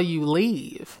I saw you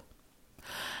leave.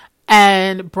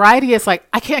 And Bridie is like,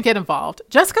 I can't get involved.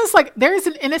 Jessica's like, there is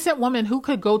an innocent woman who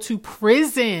could go to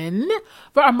prison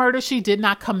for a murder she did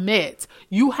not commit.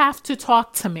 You have to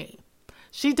talk to me.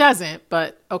 She doesn't,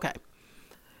 but okay.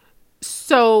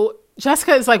 So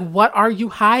Jessica is like, what are you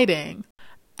hiding?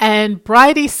 And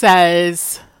Bridie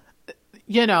says,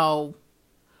 you know,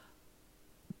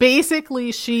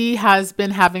 basically she has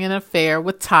been having an affair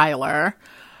with Tyler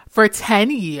for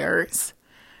 10 years.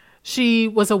 She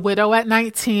was a widow at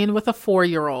 19 with a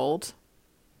 4-year-old.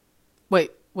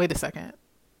 Wait a second.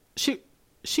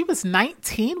 She was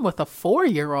 19 with a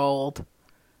 4-year-old.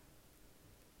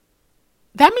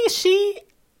 That means she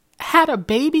had a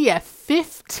baby at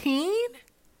 15?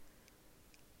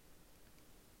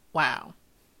 Wow.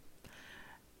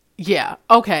 Yeah.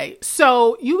 Okay.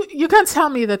 So you can tell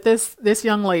me that this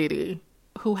young lady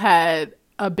who had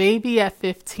a baby at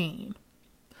 15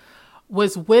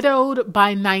 was widowed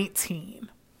by 19.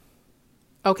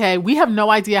 Okay. We have no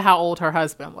idea how old her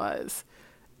husband was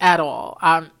at all.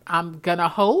 I'm going to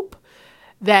hope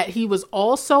that he was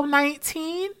also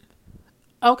 19.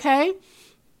 Okay.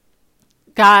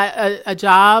 Got a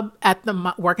job at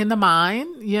working the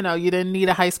mine. You know, you didn't need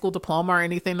a high school diploma or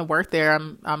anything to work there.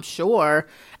 I'm sure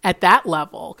at that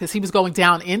level, because he was going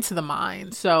down into the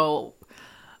mine. So,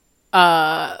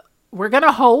 we're going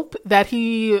to hope that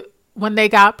when they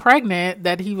got pregnant,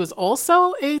 that he was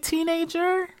also a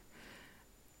teenager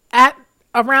at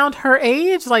around her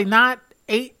age, like not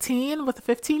 18 with a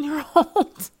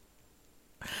 15-year-old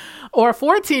or a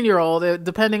 14-year-old,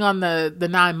 depending on the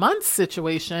 9 months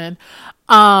situation.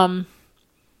 But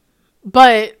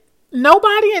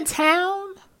nobody in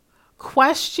town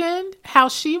questioned how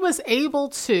she was able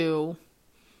to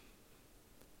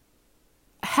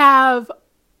have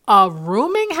a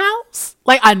rooming house,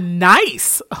 like a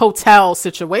nice hotel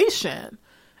situation.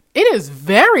 It is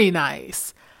very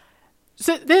nice.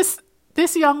 So this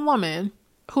young woman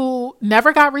who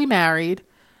never got remarried,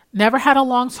 never had a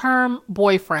long-term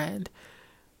boyfriend,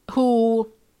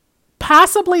 who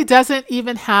possibly doesn't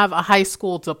even have a high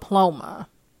school diploma,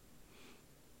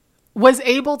 was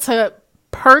able to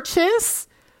purchase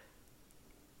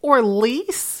or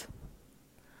lease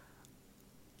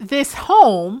this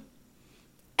home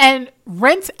and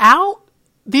rent out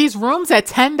these rooms at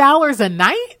 $10 a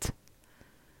night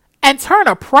and turn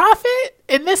a profit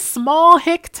in this small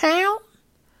hick town.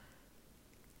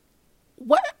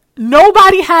 What?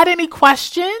 Nobody had any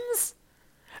questions.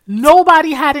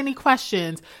 Nobody had any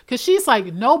questions, because she's like,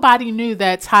 nobody knew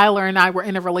that Tyler and I were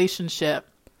in a relationship.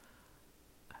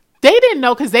 They didn't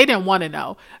know because they didn't want to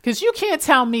know. Because you can't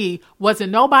tell me,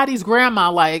 wasn't nobody's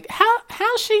grandma like,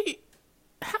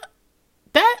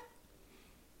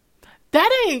 that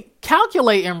ain't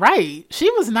calculating right.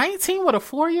 She was 19 with a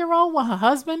 4-year-old when her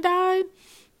husband died.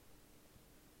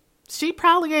 She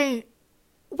probably ain't.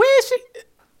 Where is she?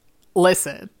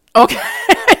 Listen, okay.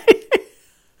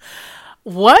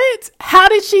 What? How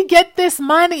did she get this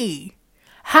money?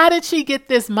 How did she get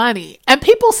this money? And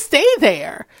people stay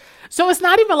there. So it's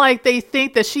not even like they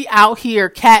think that she out here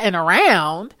catting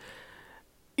around,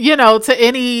 you know, to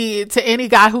any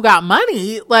guy who got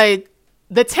money. Like,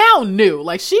 the town knew.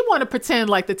 Like, she want to pretend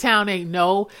like the town ain't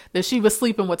know that she was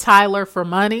sleeping with Tyler for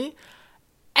money.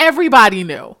 Everybody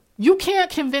knew. You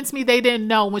can't convince me they didn't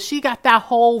know when she got that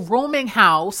whole rooming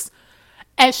house.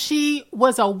 And she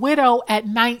was a widow at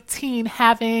 19,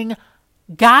 having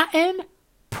gotten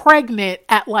pregnant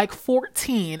at like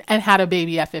 14 and had a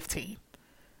baby at 15.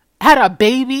 Had a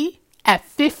baby at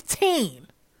 15.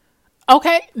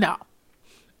 Okay? No.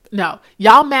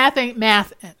 Y'all math ain't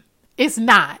mathing. It's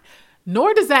not.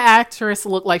 Nor does that actress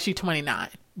look like she's 29.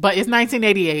 But it's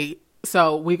 1988.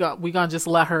 So we gonna just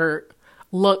let her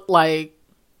look like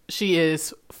she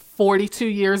is 42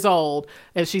 years old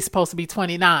and she's supposed to be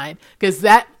 29, because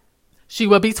she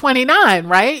will be 29,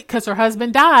 right? Because her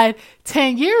husband died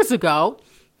 10 years ago,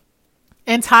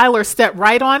 and Tyler stepped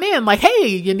right on in like, hey,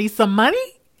 you need some money?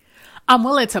 I'm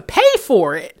willing to pay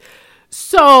for it.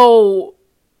 So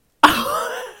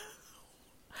I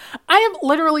am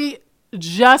literally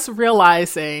just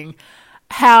realizing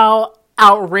how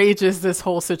outrageous this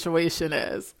whole situation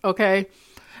is. Okay.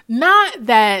 Not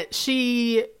that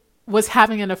she was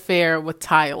having an affair with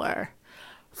Tyler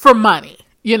for money.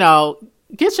 You know,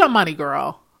 get your money,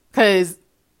 girl. Because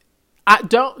I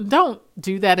don't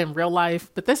do that in real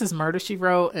life. But this is Murder, She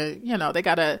Wrote, and you know they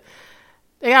gotta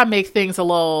make things a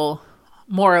little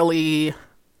morally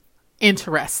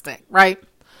interesting, right?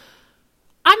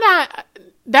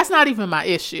 That's not even my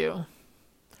issue.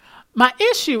 My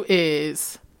issue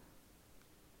is,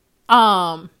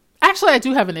 actually I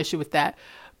do have an issue with that,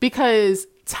 because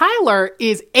Tyler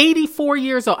is 84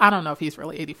 years old. I don't know if he's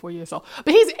really 84 years old,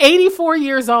 but he's 84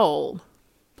 years old,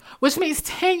 which means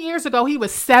 10 years ago he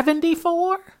was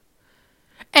 74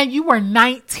 and you were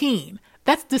 19.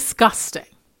 That's disgusting.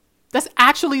 That's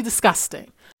actually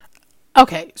disgusting.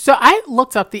 Okay, so I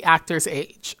looked up the actor's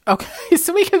age. Okay,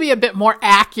 so we can be a bit more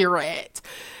accurate.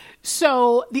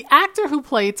 So the actor who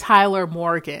played Tyler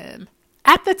Morgan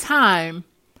at the time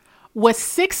was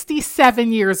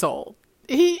 67 years old.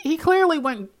 He clearly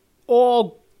went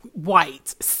all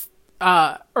white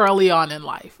early on in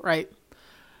life, right?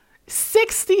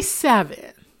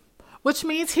 67, which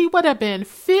means he would have been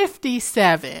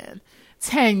 57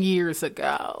 10 years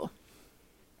ago.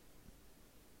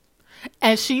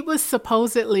 And she was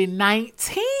supposedly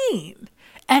 19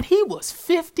 and he was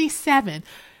 57.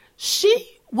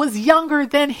 She was younger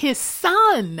than his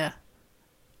son.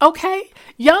 Okay?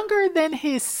 Younger than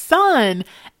his son.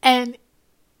 And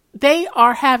they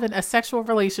are having a sexual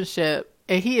relationship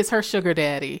and he is her sugar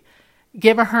daddy,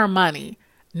 giving her money,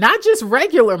 not just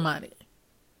regular money,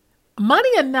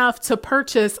 money enough to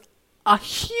purchase a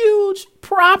huge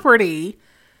property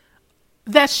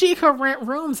that she could rent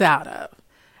rooms out of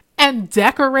and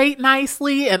decorate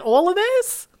nicely and all of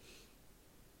this.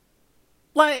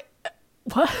 Like,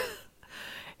 what?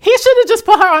 He should have just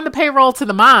put her on the payroll to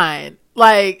the mine.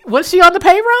 Like, was she on the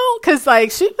payroll? Because,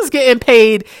 like, she was getting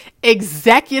paid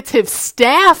executive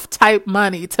staff type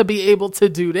money to be able to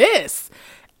do this.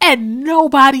 And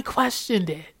nobody questioned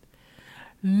it.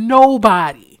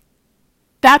 Nobody.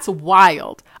 That's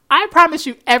wild. I promise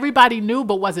you, everybody knew,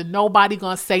 but wasn't nobody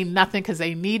going to say nothing because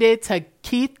they needed to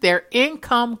keep their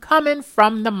income coming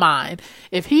from the mine.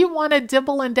 If he wanted to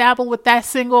dibble and dabble with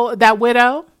that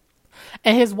widow,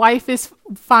 and his wife is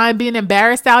fine being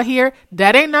embarrassed out here,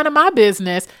 that ain't none of my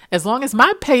business. As long as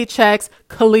my paycheck's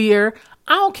clear,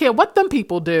 I don't care what them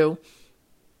people do.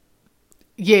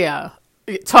 Yeah,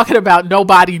 talking about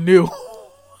nobody knew.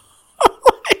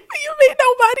 What you mean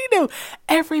nobody knew?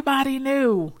 Everybody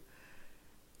knew.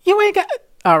 You ain't got...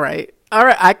 All right.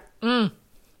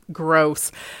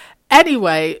 Gross.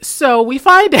 Anyway, so we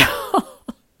find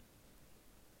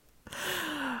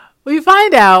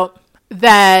out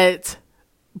that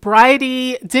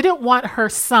Bridie didn't want her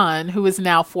son, who is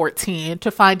now 14, to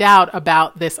find out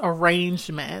about this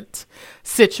arrangement,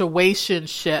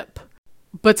 situationship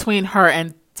between her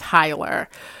and Tyler.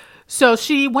 So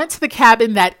she went to the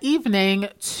cabin that evening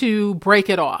to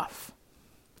break it off.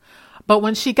 But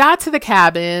when she got to the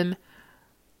cabin,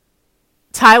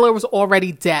 Tyler was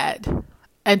already dead.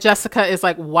 And Jessica is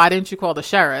like, why didn't you call the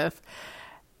sheriff?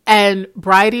 And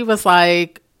Bridie was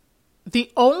like,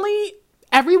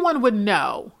 everyone would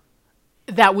know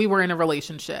that we were in a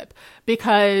relationship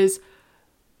because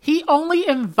he only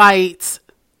invites,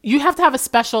 you have to have a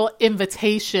special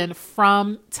invitation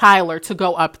from Tyler to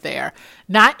go up there.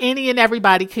 Not any and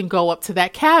everybody can go up to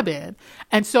that cabin.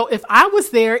 And so if I was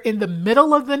there in the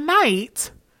middle of the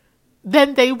night,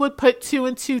 then they would put two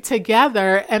and two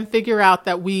together and figure out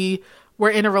that we were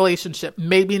in a relationship.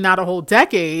 Maybe not a whole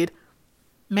decade.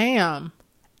 Ma'am,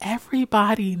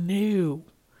 everybody knew.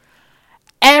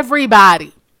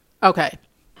 Everybody. Okay.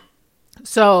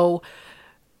 So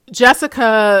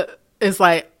Jessica is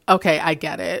like, okay, I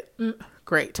get it.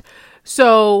 Great.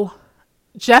 So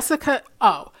Jessica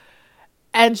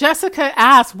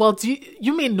asked, well, do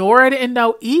you mean Nora didn't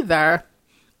know either?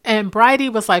 And Bridie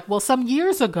was like, well, some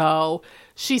years ago,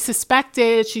 she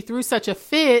suspected, she threw such a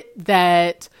fit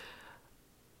that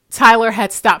Tyler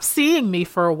had stopped seeing me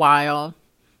for a while.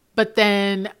 But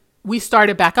then we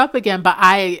started back up again. But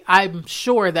I'm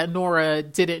sure that Nora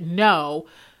didn't know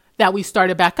that we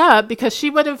started back up because she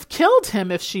would have killed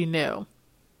him if she knew.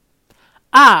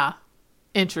 Ah,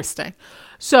 interesting.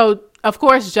 So, of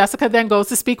course, Jessica then goes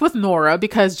to speak with Nora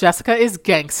because Jessica is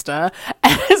gangsta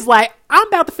and is like, I'm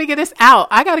about to figure this out.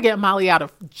 I got to get Molly out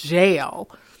of jail.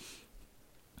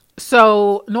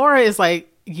 So Nora is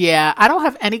like, yeah, I don't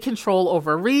have any control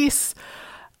over Reese.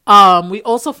 We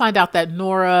also find out that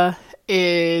Nora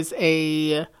is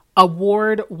a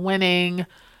award-winning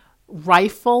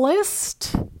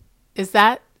rifleist. Is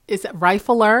it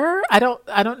rifler? I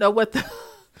don't know what the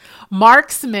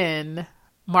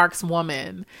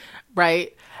markswoman,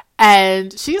 right?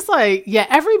 And she's like, yeah,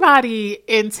 everybody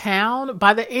in town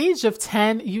by the age of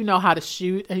 10, you know how to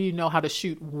shoot and you know how to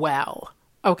shoot well.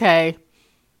 Okay.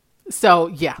 So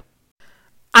yeah,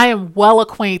 I am well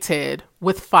acquainted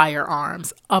with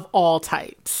firearms of all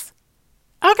types.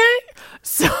 Okay.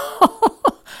 So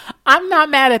I'm not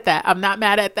mad at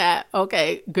that.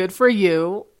 Okay. Good for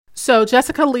you. So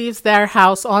Jessica leaves their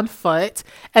house on foot,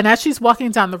 and as she's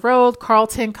walking down the road,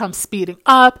 Carlton comes speeding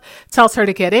up, tells her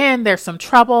to get in. There's some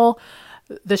trouble.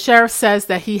 The sheriff says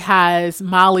that he has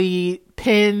Molly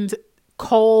pinned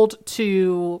cold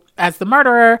as the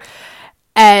murderer,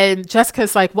 and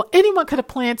Jessica's like, well, anyone could have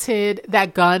planted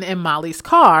that gun in Molly's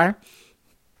car.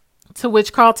 To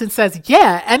which Carlton says,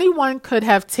 yeah, anyone could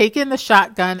have taken the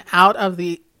shotgun out of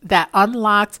that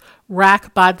unlocked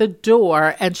rack by the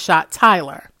door and shot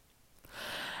Tyler.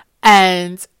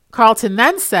 And Carlton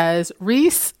then says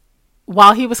Reese,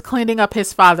 while he was cleaning up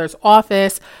his father's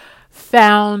office,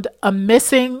 found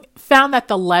that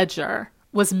the ledger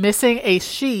was missing a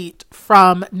sheet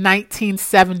from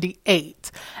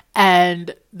 1978.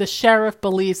 And the sheriff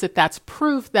believes that that's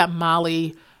proof that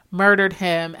Molly murdered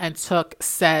him and took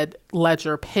said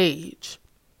ledger page.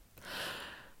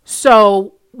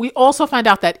 So we also find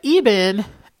out that Eben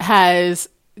has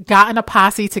gotten a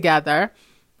posse together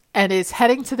and is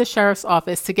heading to the sheriff's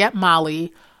office to get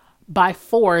Molly by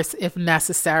force if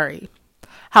necessary.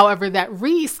 However, that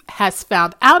Reese has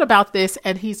found out about this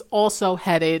and he's also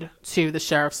headed to the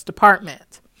sheriff's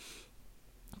department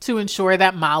to ensure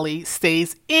that Molly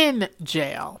stays in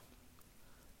jail.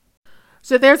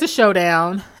 So there's a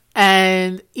showdown.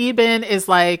 And Eben is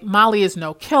like, Molly is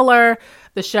no killer.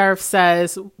 The sheriff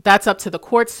says that's up to the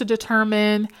courts to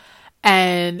determine.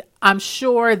 And I'm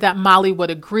sure that Molly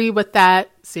would agree with that,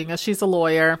 seeing as she's a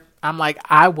lawyer. I'm like,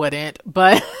 I wouldn't,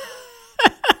 but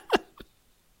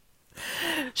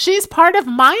she's part of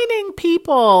mining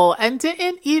people and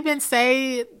didn't even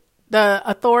say the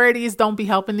authorities don't be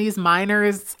helping these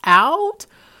miners out.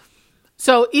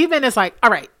 So Eben is like, all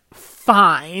right,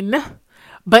 fine.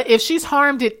 But if she's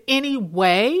harmed in any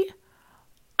way,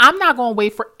 I'm not going to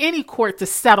wait for any court to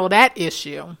settle that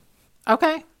issue.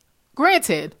 Okay?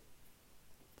 Granted,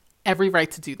 every right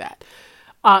to do that.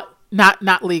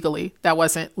 Not legally. That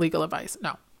wasn't legal advice.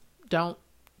 No.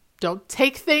 Don't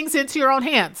take things into your own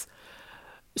hands.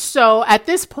 So at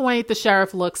this point, the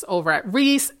sheriff looks over at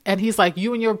Reese and he's like,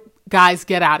 you and your guys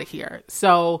get out of here.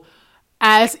 So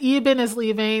as Eben is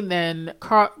leaving, then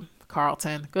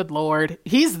Carlton, good Lord,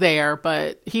 he's there,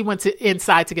 but he went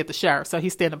inside to get the sheriff. So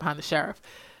he's standing behind the sheriff.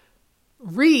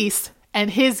 Reese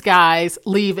and his guys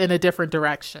leave in a different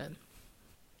direction.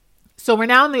 So we're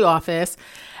now in the office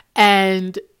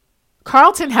and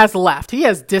Carlton has left. He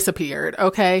has disappeared.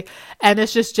 Okay. And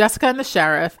it's just Jessica and the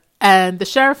sheriff. And the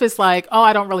sheriff is like, oh,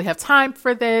 I don't really have time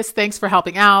for this. Thanks for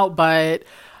helping out, but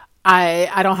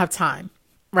I don't have time.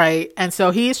 Right. And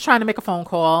so he's trying to make a phone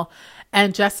call.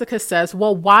 And Jessica says,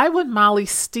 well, why would Molly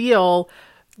steal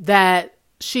that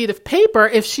sheet of paper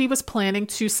if she was planning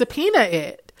to subpoena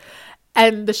it?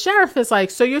 And the sheriff is like,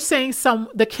 so you're saying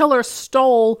the killer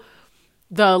stole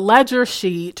the ledger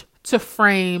sheet to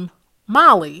frame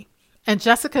Molly? And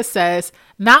Jessica says,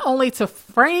 not only to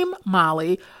frame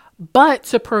Molly, but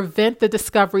to prevent the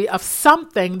discovery of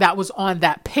something that was on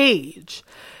that page.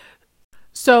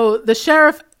 So the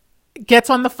sheriff gets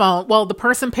on the phone. Well, the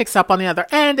person picks up on the other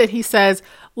end and he says,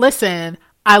 listen,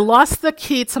 I lost the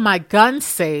key to my gun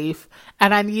safe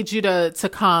and I need you to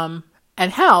come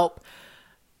and help.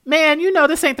 Man, you know,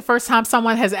 this ain't the first time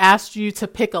someone has asked you to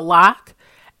pick a lock.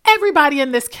 Everybody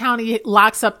in this county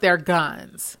locks up their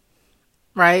guns,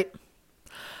 right?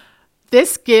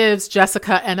 This gives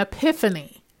Jessica an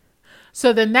epiphany.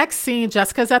 So the next scene,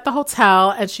 Jessica's at the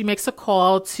hotel and she makes a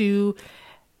call to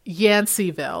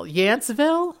Yanceyville.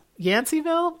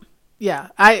 Yeah,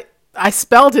 I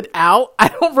spelled it out. I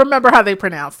don't remember how they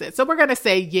pronounced it. So we're going to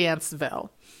say Yanceyville.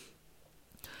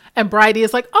 And Bridie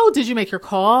is like, oh, did you make your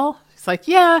call? He's like,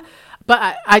 yeah,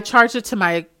 but I charged it to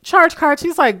my charge card.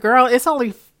 She's like, girl, it's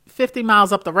only 50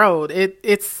 miles up the road.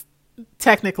 It's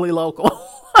technically local.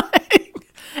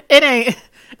 It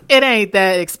ain't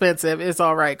that expensive. It's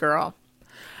all right, girl.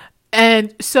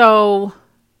 And so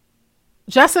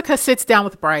Jessica sits down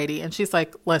with Bridie and she's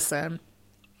like, listen,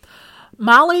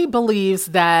 Molly believes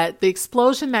that the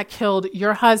explosion that killed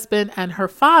your husband and her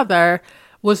father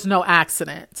was no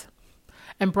accident.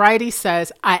 And Bridie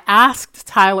says, I asked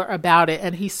Tyler about it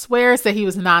and he swears that he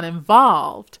was not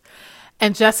involved.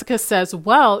 And Jessica says,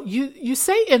 well, you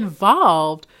say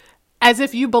involved as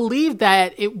if you believe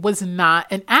that it was not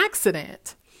an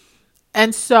accident.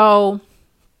 And so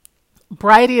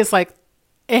Bridie is like,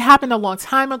 it happened a long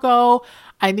time ago.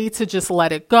 I need to just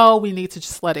let it go. We need to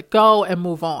just let it go and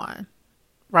move on.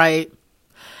 Right?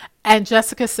 And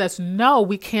Jessica says, no,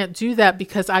 we can't do that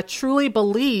because I truly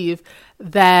believe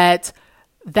that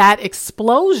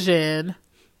explosion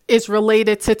is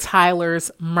related to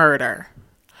Tyler's murder.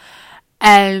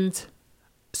 And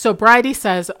so Bridie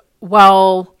says,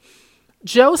 well,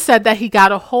 Joe said that he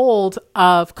got a hold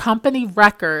of company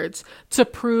records to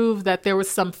prove that there was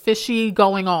some fishy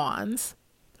going ons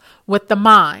with the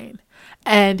mine.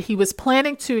 And he was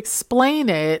planning to explain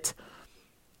it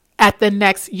at the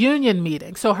next union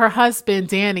meeting. So her husband,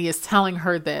 Danny, is telling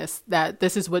her that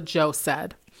this is what Joe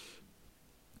said.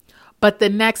 But the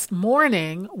next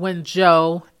morning, when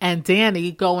Joe and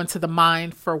Danny go into the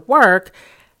mine for work,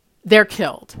 they're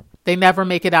killed. They never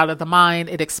make it out of the mine.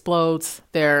 It explodes.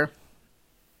 They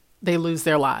lose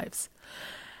their lives.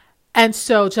 And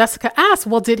so Jessica asks,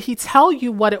 well, did he tell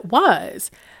you what it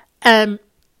was? And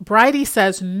Bridie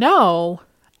says no.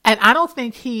 And I don't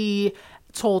think he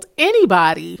told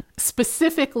anybody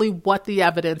specifically what the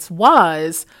evidence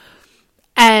was.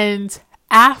 And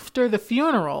after the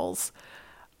funerals,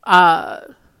 Eben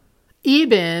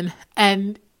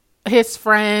and his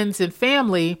friends and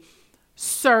family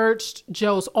searched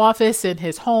Joe's office and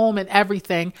his home and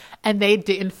everything, and they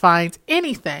didn't find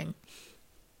anything.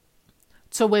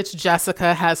 To which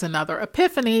Jessica has another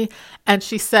epiphany, and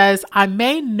she says, I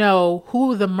may know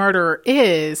who the murderer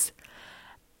is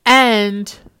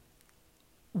and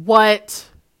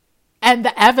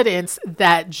the evidence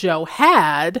that Joe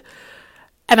had,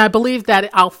 and I believe that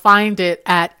I'll find it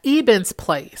at Eben's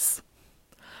place.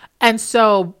 And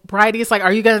so Bridie's like,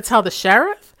 are you going to tell the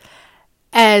sheriff?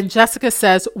 And Jessica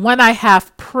says, when I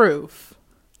have proof.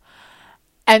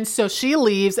 And so she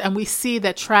leaves, and we see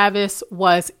that Travis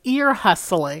was ear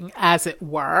hustling, as it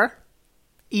were,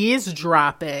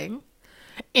 eavesdropping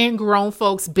in grown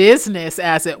folks' business,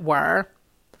 as it were.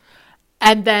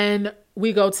 And then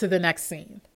we go to the next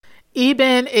scene.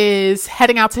 Eben is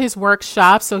heading out to his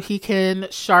workshop so he can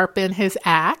sharpen his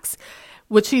axe,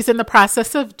 which he's in the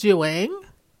process of doing,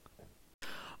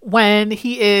 when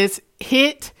he is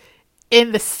hit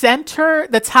in the center,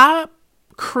 the top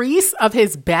crease of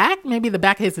his back, maybe the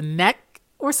back of his neck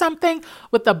or something,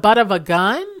 with the butt of a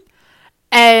gun.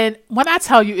 And when I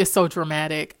tell you it's so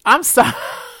dramatic, I'm sorry.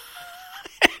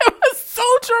 It was so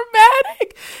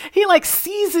dramatic. He like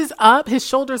seizes up, his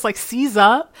shoulders like seize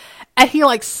up, and he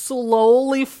like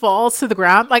slowly falls to the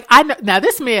ground. Like, I know now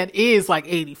this man is like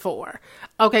 84.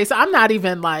 Okay, so I'm not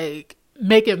even like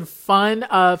making fun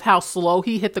of how slow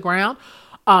he hit the ground,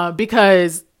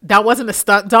 because that wasn't a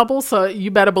stunt double. So you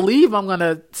better believe I'm going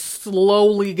to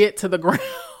slowly get to the ground.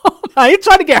 I ain't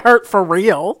trying to get hurt for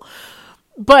real,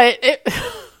 but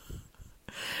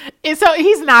so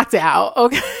he's knocked out.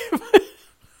 Okay.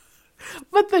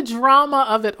 But the drama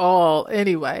of it all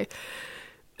anyway.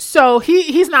 So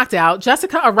he's knocked out.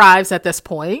 Jessica arrives at this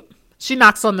point. She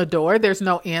knocks on the door. There's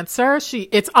no answer.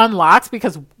 It's unlocked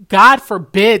because God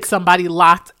forbid somebody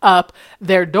locked up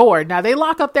their door. Now they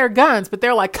lock up their guns, but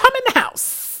they're like, come in the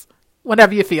house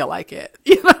whenever you feel like it.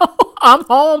 You know, I'm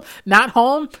home, not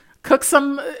home. Cook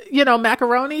some,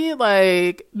 macaroni,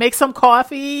 like make some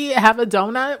coffee, have a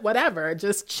donut, whatever.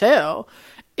 Just chill.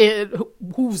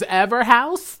 Whose ever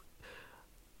house,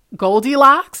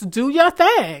 Goldilocks, do your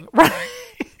thing, right?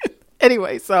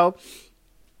 Anyway, so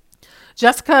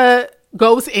Jessica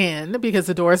goes in because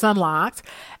the door is unlocked,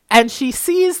 and she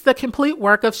sees the complete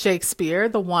work of Shakespeare,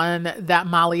 the one that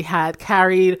Molly had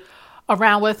carried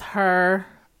with her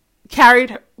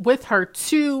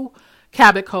to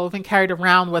Cabot Cove and carried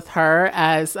around with her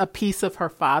as a piece of her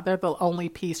father, the only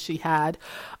piece she had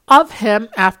of him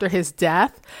after his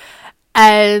death.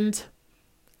 And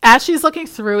as she's looking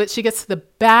through it, she gets to the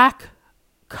back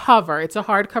cover. It's a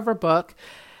hardcover book.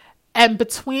 And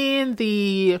between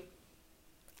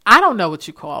I don't know what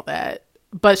you call that,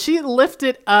 but she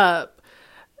lifted up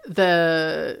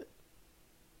the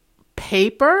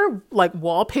paper, like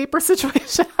wallpaper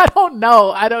situation. I don't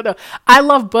know. I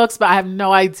love books, but I have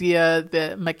no idea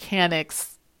the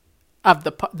mechanics of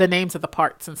the names of the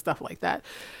parts and stuff like that.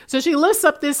 So she lifts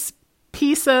up this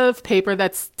piece of paper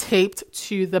that's taped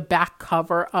to the back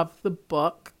cover of the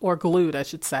book, or glued, I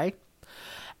should say.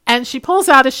 And she pulls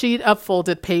out a sheet of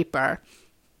folded paper.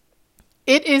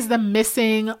 It is the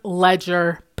missing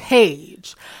ledger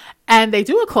page. And they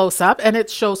do a close-up, and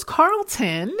it shows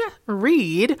Carlton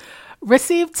Reed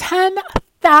received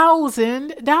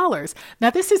 $10,000.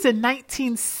 Now, this is in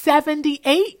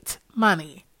 1978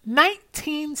 money.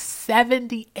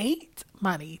 1978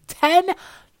 money.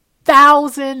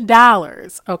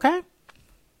 $10,000. Okay?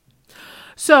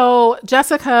 So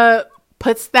Jessica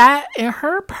puts that in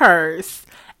her purse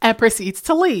and proceeds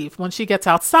to leave. When she gets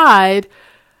outside,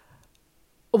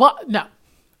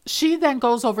 she then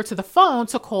goes over to the phone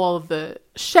to call the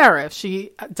sheriff.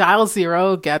 She dials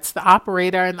 0, gets the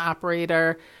operator, and the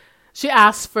operator, she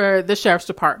asks for the sheriff's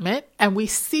department, and we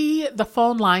see the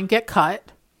phone line get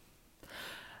cut.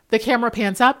 The camera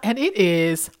pans up, and it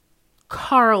is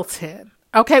Carlton,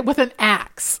 okay, with an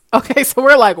axe. Okay, so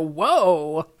we're like,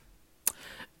 whoa,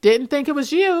 didn't think it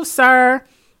was you, sir.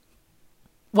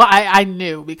 Well, I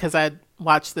knew because I'd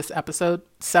watched this episode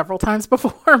several times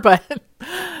before, but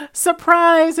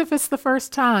surprise if it's the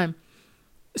first time.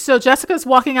 So Jessica's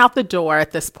walking out the door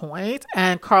at this point,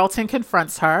 and Carlton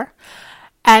confronts her.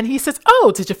 And he says,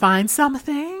 "Oh, did you find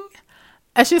something?"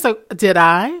 And she's like, "Did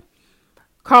I?"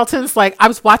 Carlton's like, "I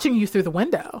was watching you through the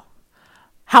window.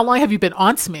 How long have you been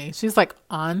on to me?" She's like,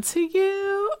 "On to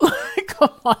you?" Like,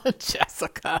 come on,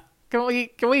 Jessica. Can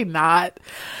we not?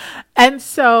 And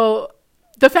so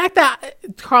the fact that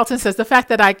Carlton says, the fact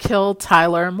that I killed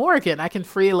Tyler Morgan, I can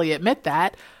freely admit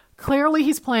that. Clearly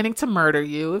he's planning to murder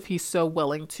you if he's so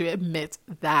willing to admit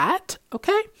that.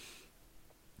 Okay.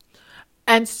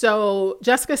 And so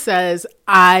Jessica says,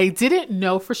 "I didn't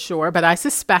know for sure, but I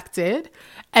suspected.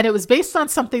 And it was based on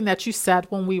something that you said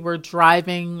when we were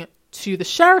driving to the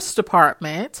sheriff's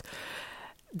department,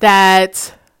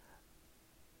 that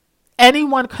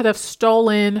anyone could have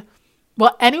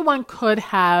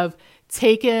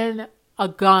taken a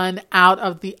gun out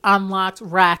of the unlocked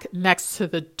rack next to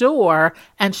the door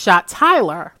and shot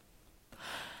Tyler.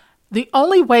 The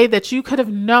only way that you could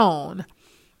have known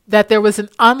that there was an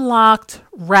unlocked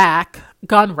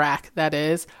gun rack, that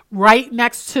is, right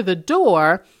next to the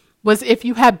door was if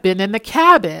you had been in the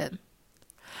cabin.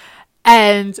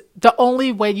 And the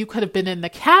only way you could have been in the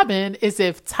cabin is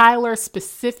if Tyler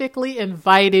specifically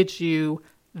invited you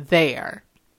there."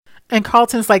 And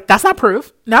Carlton's like, "That's not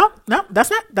proof. No,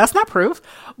 that's not proof.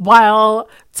 While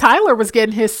Tyler was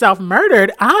getting himself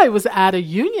murdered, I was at a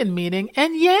union meeting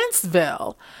in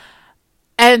Yanceville."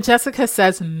 And Jessica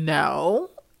says,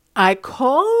 "No, I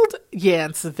called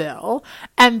Yanceville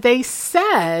and they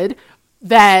said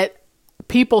that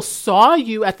people saw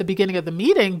you at the beginning of the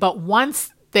meeting, but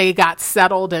once they got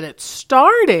settled and it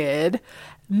started,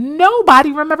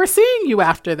 nobody remembers seeing you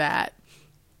after that."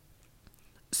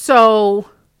 So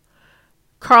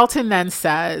Carlton then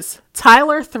says,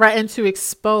 "Tyler threatened to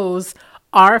expose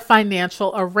our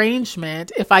financial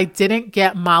arrangement if I didn't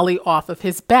get Molly off of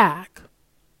his back."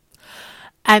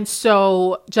 And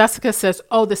so Jessica says,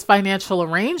 "Oh, this financial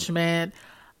arrangement,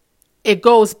 it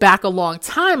goes back a long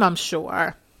time, I'm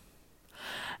sure."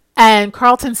 And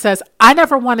Carlton says, "I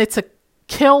never wanted to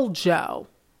kill Joe.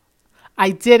 I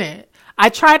didn't. I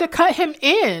tried to cut him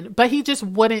in, but he just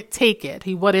wouldn't take it.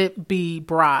 He wouldn't be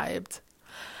bribed.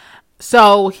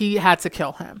 So he had to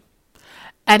kill him."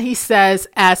 And he says,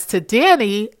 as to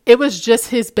Danny, it was just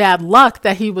his bad luck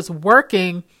that he was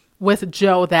working with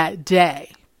Joe that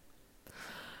day.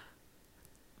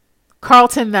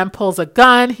 Carlton then pulls a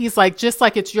gun. He's like, "Just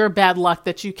like it's your bad luck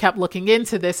that you kept looking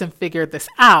into this and figured this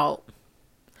out."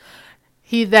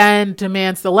 He then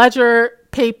demands the ledger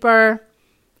paper.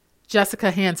 Jessica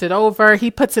hands it over.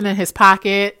 He puts it in his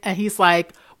pocket and he's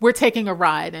like, "We're taking a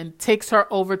ride," and takes her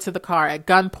over to the car at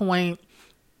gunpoint.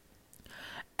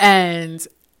 And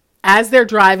as they're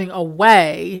driving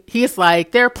away, he's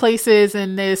like, "There are places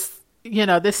in this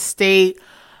state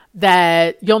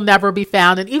that you'll never be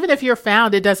found. And even if you're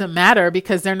found, it doesn't matter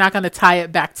because they're not going to tie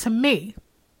it back to me."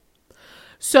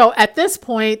 So at this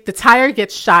point, the tire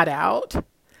gets shot out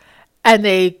and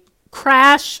they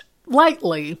crash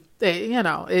lightly.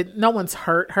 No one's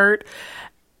hurt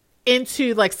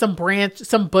into like some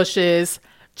bushes.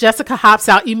 Jessica hops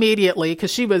out immediately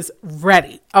because she was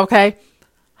ready. Okay.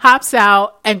 Hops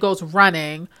out and goes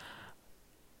running.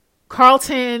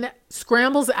 Carlton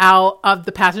scrambles out of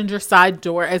the passenger side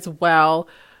door as well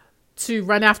to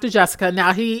run after Jessica.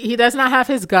 Now he does not have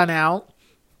his gun out.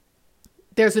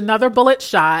 There's another bullet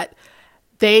shot.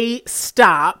 They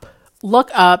stop, look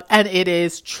up, and it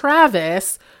is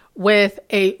Travis with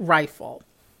a rifle.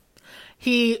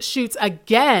 He shoots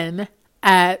again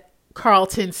at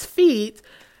Carlton's feet,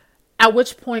 at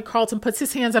which point Carlton puts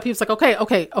his hands up. He was like,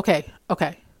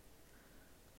 okay.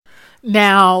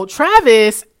 Now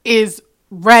Travis is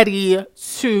ready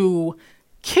to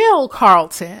kill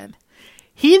Carlton.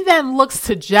 He then looks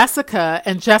to Jessica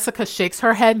and Jessica shakes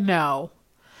her head no,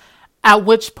 at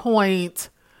which point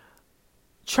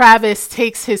Travis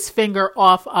takes his finger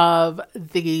off of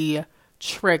the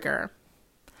trigger.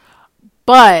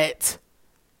 But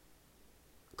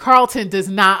Carlton does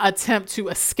not attempt to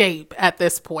escape at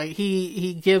this point.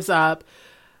 He gives up.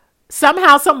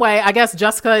 Somehow, some way, I guess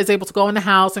Jessica is able to go in the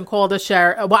house and call the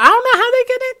sheriff. Well, I don't know how they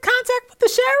get in contact with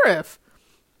the sheriff.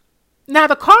 Now,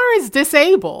 the car is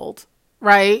disabled,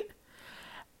 right?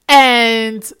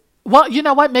 And, well, you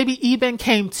know what? Maybe Eben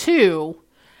came too,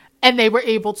 and they were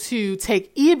able to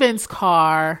take Eben's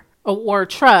car or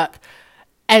truck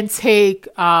and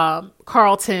take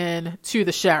Carlton to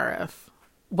the sheriff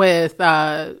with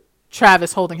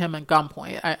Travis holding him at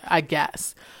gunpoint, I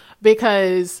guess.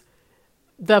 Because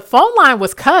the phone line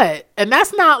was cut, and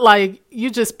that's not like you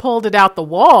just pulled it out the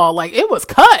wall. Like, it was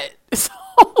cut. So,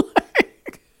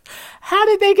 like, how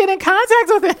did they get in contact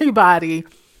with anybody?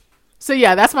 So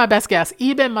yeah, that's my best guess.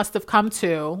 Eben must have come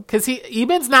to, because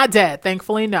Eben's not dead,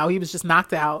 thankfully. No, he was just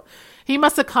knocked out. He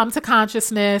must have come to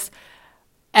consciousness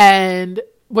and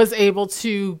was able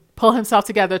to pull himself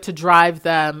together to drive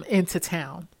them into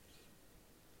town.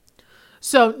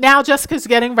 So now Jessica's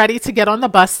getting ready to get on the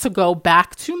bus to go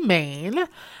back to Maine.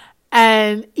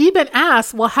 And Eben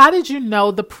asks, well, how did you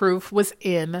know the proof was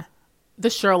in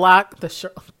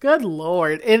the good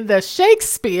Lord, in the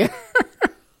Shakespeare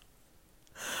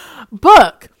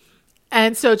book?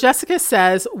 And so Jessica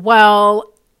says,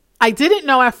 well, I didn't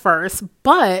know at first,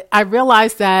 but I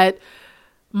realized that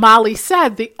Molly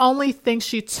said the only thing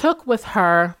she took with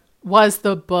her was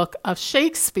the book of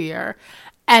Shakespeare.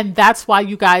 And that's why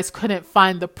you guys couldn't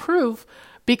find the proof,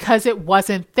 because it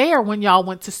wasn't there when y'all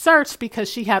went to search, because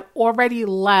she had already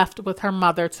left with her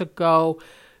mother to go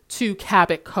to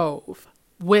Cabot Cove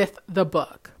with the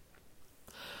book.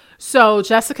 So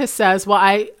Jessica says, well,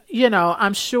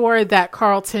 I'm sure that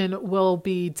Carlton will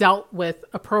be dealt with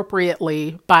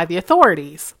appropriately by the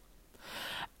authorities.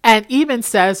 And Eben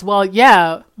says, well,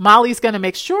 yeah, Molly's going to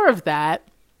make sure of that.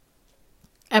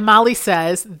 And Molly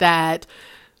says that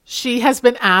she has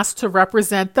been asked to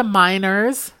represent the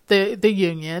miners, the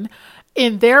union,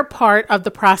 in their part of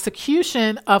the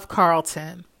prosecution of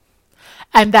Carlton.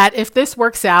 And that if this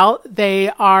works out, they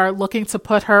are looking to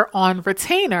put her on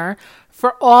retainer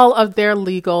for all of their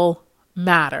legal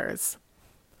matters.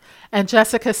 And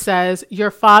Jessica says,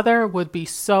 your father would be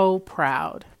so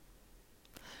proud.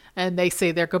 And they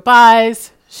say their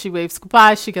goodbyes. She waves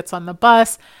goodbye. She gets on the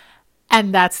bus.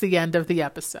 And that's the end of the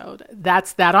episode.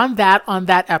 That's that on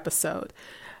that episode.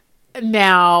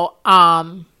 Now,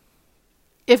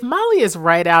 if Molly is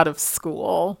right out of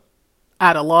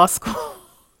law school,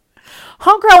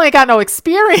 homegirl ain't got no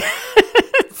experience.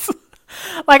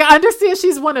 Like, I understand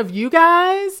she's one of you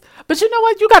guys, but you know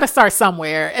what? You got to start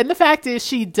somewhere. And the fact is,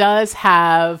 she does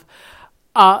have,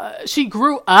 she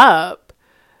grew up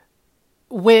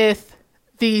with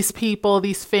these people,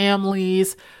 these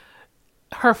families.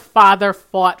 Her father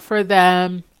fought for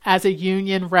them as a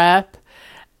union rep.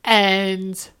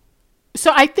 And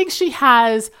so I think she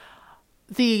has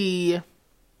the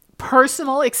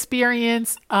personal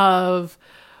experience of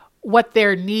what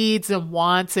their needs and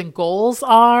wants and goals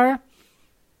are.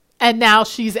 And now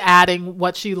she's adding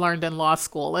what she learned in law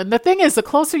school. And the thing is, the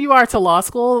closer you are to law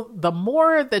school, the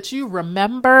more that you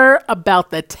remember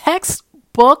about the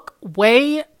textbook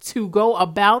way to go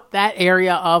about that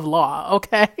area of law.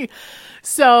 Okay.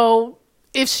 So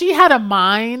if she had a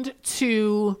mind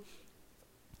to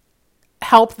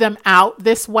help them out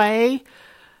this way,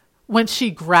 when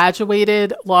she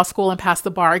graduated law school and passed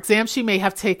the bar exam, she may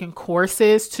have taken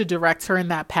courses to direct her in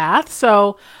that path.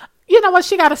 So, you know what?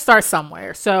 She got to start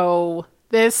somewhere. So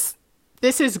this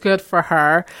is good for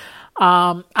her.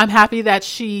 I'm happy that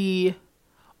she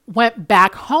went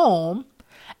back home.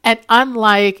 And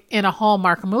unlike in a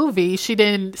Hallmark movie, she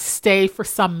didn't stay for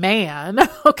some man.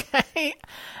 Okay.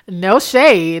 No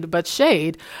shade, but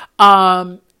shade.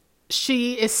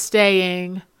 She is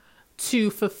staying to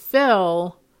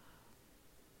fulfill,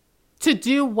 I'll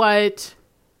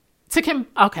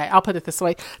put it this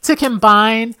way, to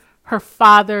combine her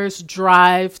father's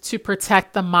drive to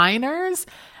protect the miners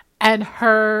and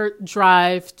her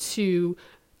drive to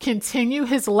continue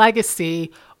his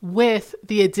legacy with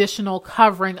the additional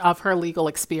covering of her legal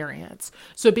experience.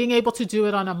 So being able to do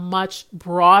it on a much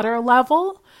broader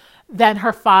level than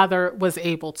her father was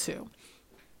able to,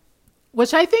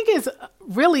 which I think is a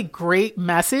really great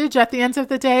message at the end of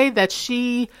the day, that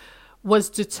she was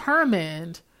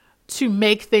determined to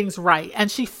make things right. And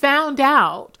she found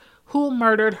out who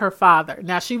murdered her father.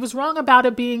 Now, she was wrong about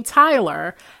it being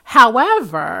Tyler.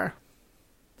 However,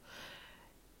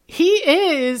 he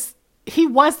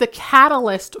was the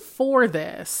catalyst for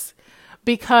this,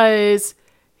 because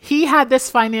he had this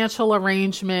financial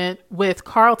arrangement with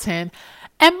Carlton.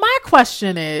 And my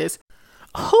question is,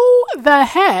 who the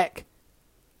heck,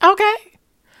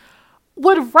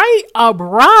 would write a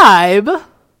bribe,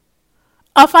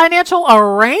 a financial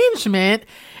arrangement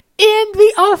in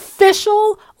the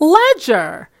official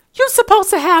ledger? You're supposed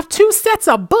to have 2 sets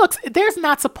of books. There's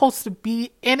not supposed to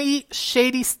be any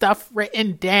shady stuff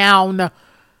written down.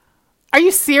 Are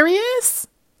you serious?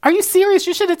 You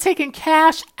should have taken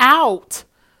cash out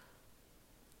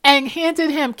and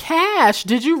handed him cash.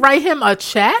 Did you write him a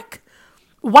check?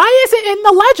 Why is it in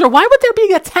the ledger? Why would there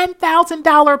be a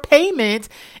 $10,000 payment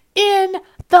in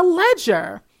the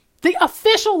ledger? The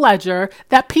official ledger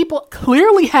that people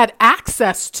clearly had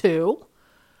access to.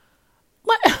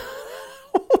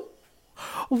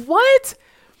 What?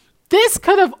 This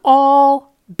could have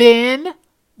all been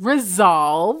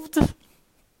resolved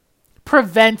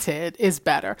prevented is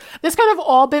better. This could have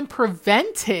all been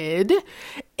prevented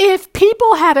if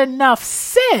people had enough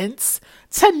sense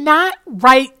to not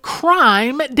write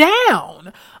crime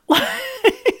down.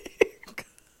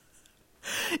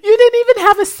 You didn't even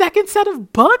have a second set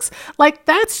of books? Like,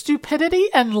 that's stupidity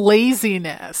and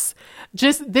laziness.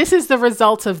 This is the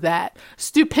result of that.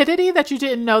 Stupidity that you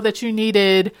didn't know that you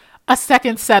needed a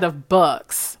second set of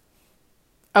books.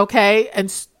 Okay?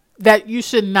 And that you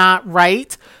should not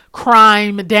write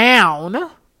crime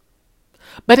down.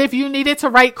 But if you needed to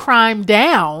write crime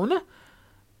down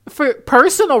for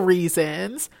personal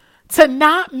reasons, to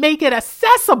not make it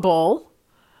accessible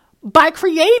by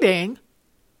creating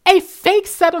a fake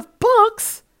set of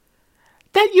books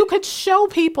that you could show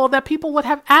people, that people would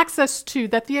have access to,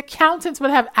 that the accountants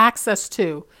would have access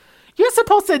to. You're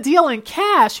supposed to deal in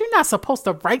cash. You're not supposed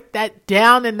to write that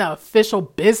down in the official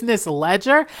business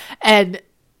ledger. And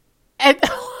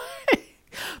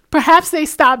perhaps they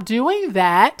stopped doing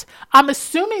that. I'm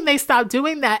assuming they stopped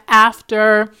doing that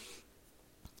after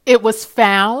it was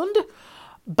found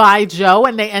by Joe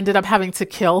and they ended up having to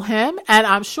kill him. And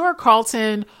I'm sure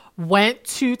Carlton went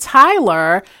to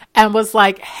Tyler and was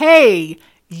like, hey,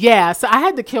 yeah, so I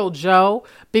had to kill Joe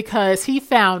because he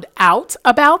found out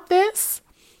about this.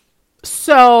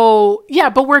 So yeah,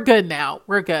 but we're good now.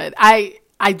 We're good. I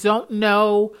don't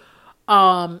know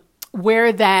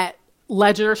where that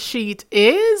ledger sheet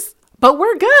is, but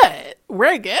we're good.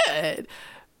 We're good.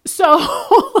 So,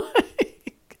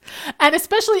 and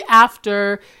especially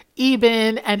after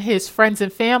Eben and his friends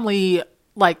and family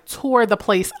like tore the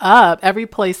place up, every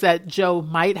place that Joe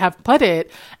might have put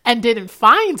it and didn't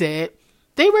find it,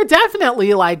 they were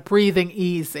definitely like breathing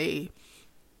easy.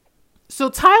 So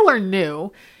Tyler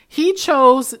knew. He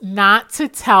chose not to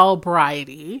tell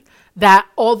Bridie that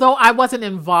although I wasn't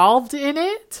involved in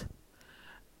it,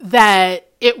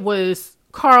 that it was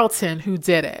Carlton who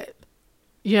did it.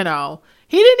 You know,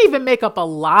 he didn't even make up a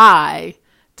lie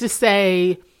to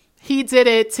say he did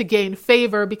it to gain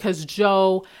favor because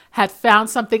Joe had found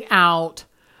something out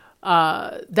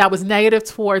that was negative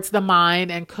towards the mine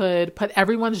and could put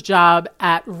everyone's job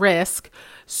at risk.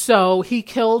 So he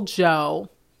killed Joe.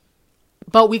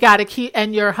 But we got to keep,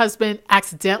 and your husband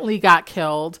accidentally got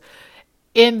killed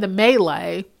in the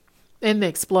melee, in the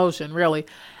explosion, really.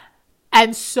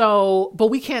 And so, but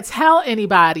we can't tell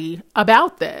anybody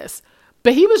about this.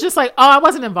 But he was just like, oh, I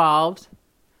wasn't involved.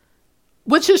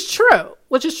 Which is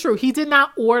true. He did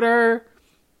not order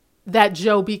that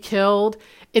Joe be killed.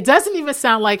 It doesn't even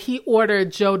sound like he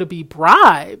ordered Joe to be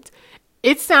bribed.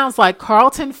 It sounds like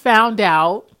Carlton found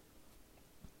out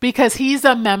because he's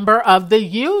a member of the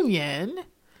union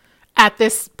at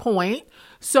this point.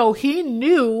 So he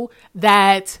knew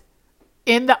that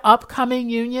in the upcoming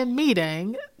union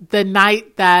meeting, the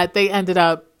night that they ended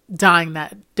up dying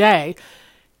that day,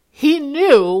 he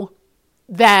knew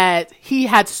that he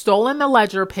had stolen the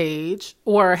ledger page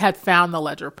or had found the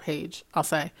ledger page, I'll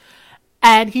say.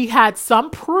 And he had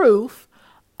some proof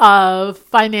of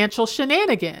financial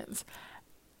shenanigans.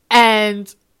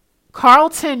 And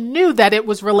Carlton knew that it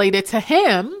was related to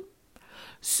him.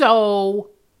 So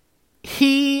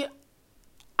I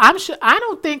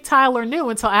don't think Tyler knew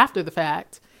until after the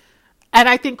fact. And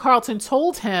I think Carlton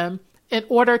told him in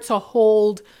order to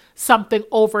hold something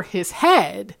over his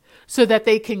head so that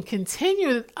they can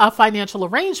continue a financial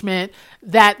arrangement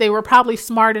that they were probably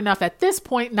smart enough at this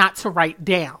point not to write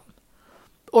down,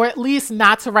 or at least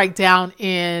not to write down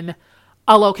in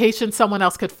a location someone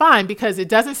else could find, because it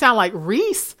doesn't sound like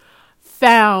Reese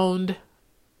found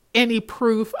any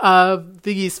proof of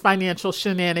these financial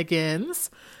shenanigans.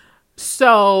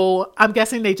 So I'm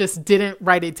guessing they just didn't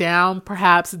write it down,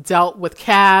 perhaps dealt with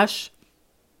cash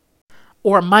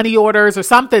or money orders or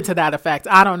something to that effect.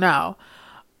 I don't know.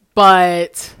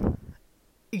 But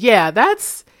yeah, there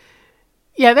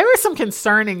were some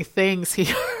concerning things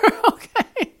here.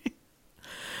 Okay.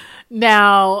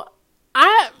 Now,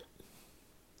 I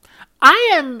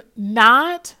am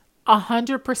not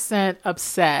 100%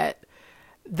 upset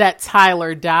that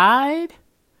Tyler died,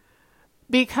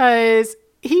 because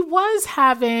he was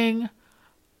having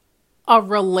a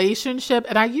relationship,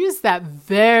 and I use that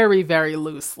very, very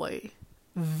loosely,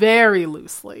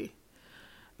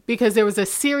 because there was a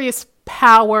serious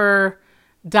power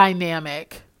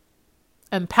dynamic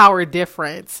and power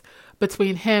difference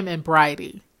between him and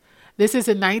Bridie. This is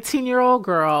a 19-year-old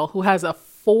girl who has a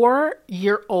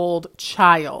 4-year-old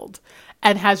child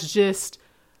and has just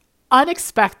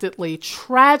unexpectedly,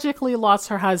 tragically lost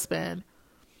her husband.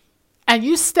 And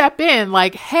you step in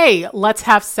like, hey, let's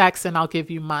have sex and I'll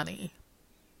give you money.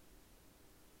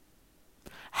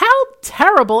 How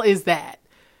terrible is that?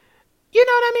 You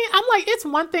know what I mean? I'm like, it's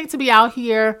one thing to be out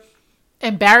here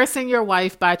embarrassing your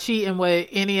wife by cheating with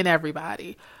any and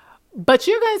everybody, but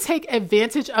you're going to take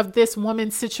advantage of this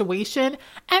woman's situation. And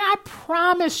I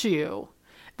promise you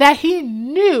that he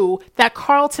knew that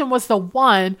Carlton was the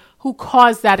one who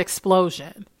caused that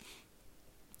explosion.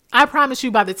 I promise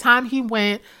you, by the time he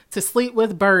went to sleep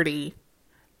with Birdie,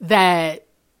 that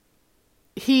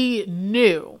he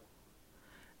knew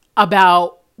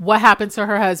about what happened to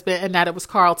her husband and that it was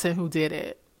Carlton who did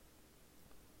it.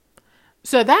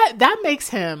 So that makes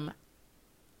him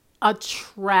a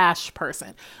trash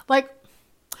person, like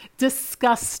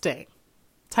disgusting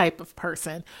type of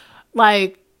person.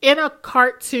 Like in a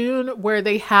cartoon where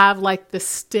they have like the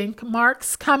stink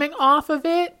marks coming off of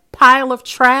it, pile of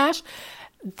trash,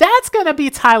 that's going to be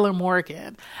Tyler Morgan.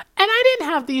 And I didn't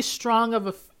have these strong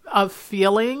of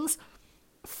feelings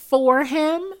for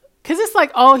him, because it's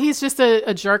like, oh, he's just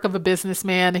a jerk of a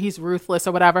businessman and he's ruthless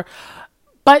or whatever.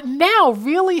 But now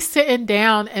really sitting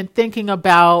down and thinking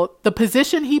about the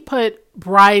position he put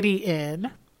Bridie in,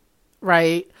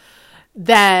 right?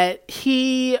 That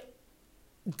he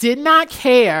did not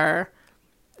care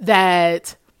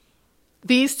that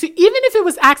these two, even if it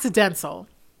was accidental,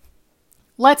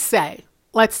 let's say,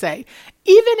 even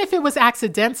if it was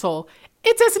accidental,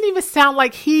 it doesn't even sound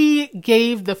like he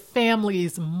gave the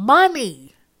families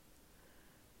money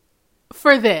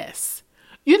for this.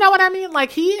 You know what I mean?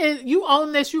 Like you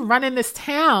own this, you run in this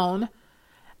town,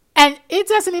 and it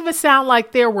doesn't even sound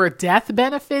like there were death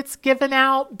benefits given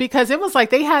out, because it was like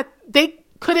they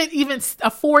couldn't even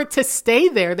afford to stay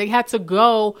there. They had to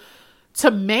go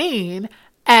to Maine,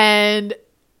 and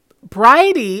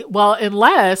Bridie, well,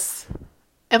 unless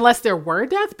there were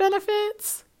death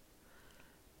benefits,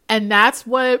 and that's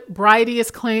what Bridie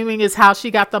is claiming is how she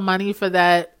got the money for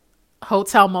that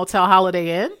hotel, motel,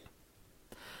 Holiday Inn.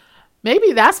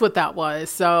 Maybe that's what that was.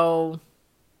 So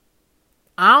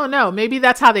I don't know. Maybe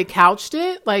that's how they couched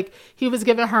it. Like he was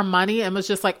giving her money and was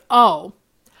just like, oh,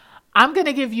 I'm going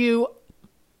to give you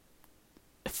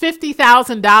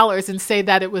 $50,000 and say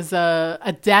that it was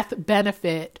a death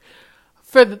benefit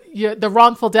for the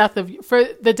wrongful death for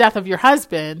the death of your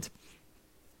husband.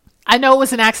 I know it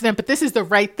was an accident, but this is the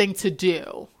right thing to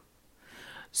do.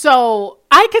 So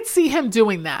I could see him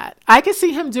doing that.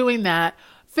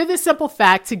 For the simple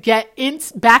fact to get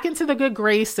back into the good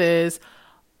graces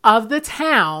of the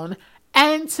town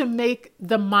and to make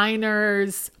the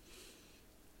miners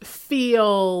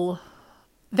feel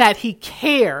that he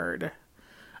cared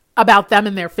about them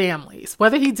and their families,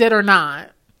 whether he did or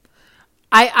not.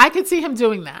 I could see him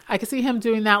doing that.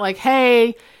 Like,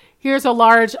 hey, here's a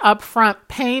large upfront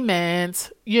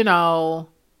payment. You know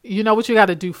what you got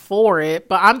to do for it.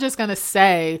 But I'm just going to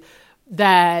say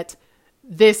that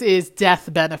this is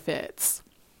death benefits.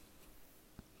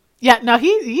 Yeah, no,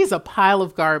 he's a pile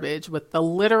of garbage with the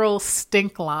literal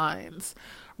stink lines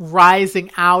rising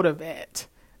out of it.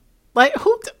 Like,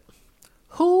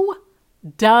 who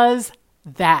does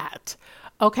that?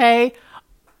 Okay?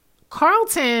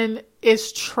 Carlton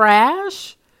is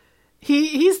trash.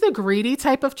 He's the greedy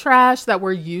type of trash that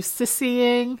we're used to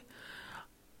seeing.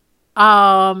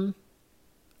 Travis,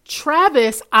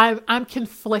 I'm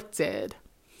conflicted.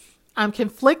 I'm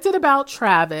conflicted about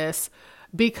Travis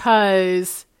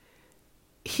because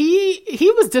he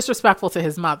was disrespectful to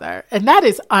his mother, and that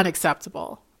is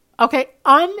unacceptable. Okay,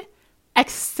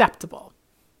 unacceptable.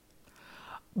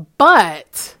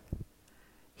 But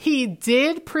he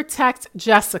did protect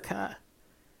Jessica.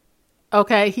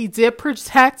 Okay, he did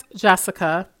protect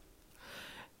Jessica.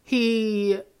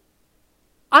 He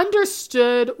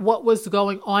understood what was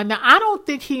going on. Now, I don't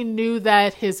think he knew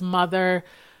that his mother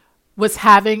was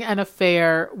having an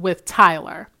affair with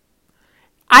Tyler.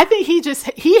 I think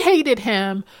he hated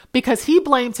him because he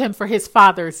blamed him for his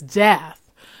father's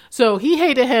death. So he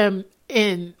hated him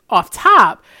off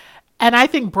top. And I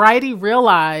think Bridie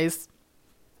realized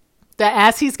that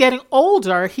as he's getting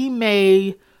older, he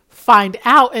may find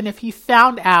out. And if he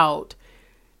found out,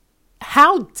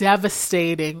 how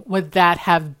devastating would that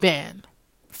have been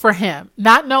for him?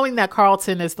 Not knowing that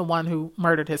Carlton is the one who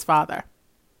murdered his father.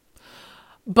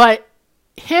 But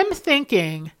him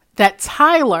thinking that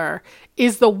Tyler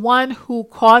is the one who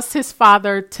caused his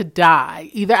father to die,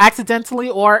 either accidentally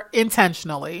or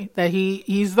intentionally, that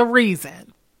he's the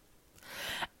reason,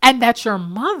 and that your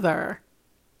mother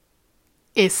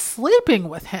is sleeping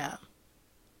with him.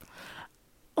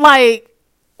 Like,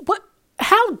 what?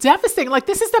 How devastating. Like,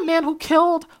 this is the man who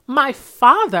killed my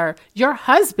father, your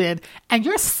husband, and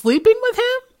you're sleeping with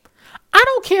him? I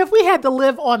don't care if we had to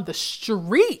live on the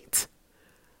street.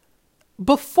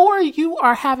 before you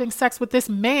are having sex with this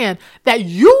man that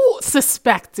you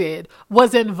suspected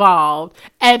was involved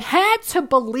and had to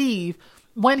believe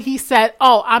when he said,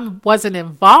 oh, I wasn't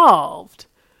involved.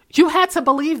 You had to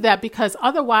believe that, because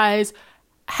otherwise,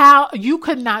 how you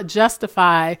could not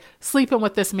justify sleeping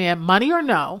with this man, money or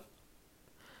no,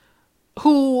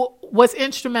 who was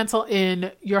instrumental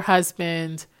in your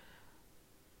husband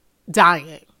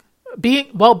dying, being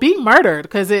murdered,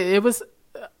 because it was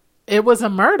a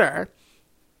murder.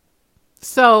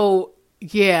 So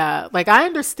yeah, like, I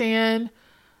understand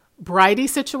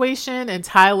Bridie's situation, and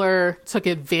Tyler took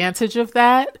advantage of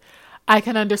that. I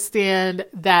can understand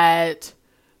that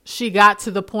she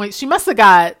must have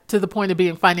got to the point of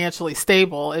being financially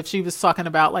stable if she was talking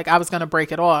about, like, I was going to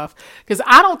break it off. Because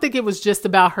I don't think it was just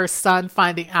about her son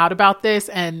finding out about this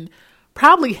and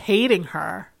probably hating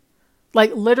her,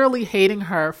 like literally hating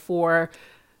her for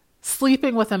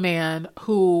sleeping with a man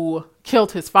who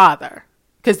killed his father.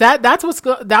 Because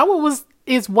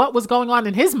is what was going on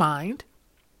in his mind.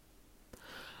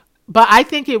 But I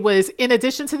think it was, in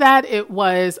addition to that, it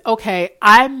was, okay,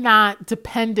 I'm not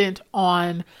dependent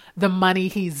on the money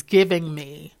he's giving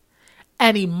me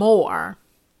anymore,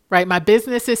 right? My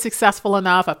business is successful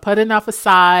enough. I put enough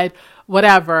aside,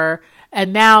 whatever.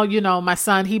 And now, my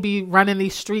son, he be running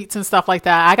these streets and stuff like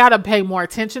that. I got to pay more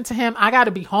attention to him. I got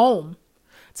to be home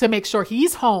to make sure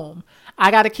he's home.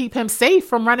 I got to keep him safe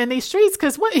from running these streets,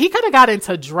 because he could have got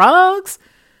into drugs.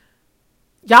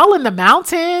 Y'all in the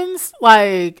mountains,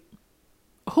 like,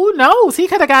 who knows? He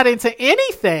could have got into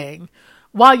anything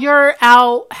while you're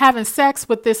out having sex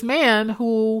with this man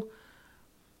who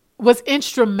was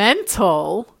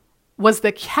instrumental, was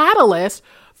the catalyst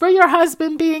for your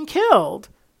husband being killed.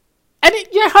 And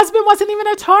your husband wasn't even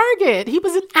a target. He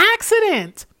was an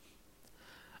accident.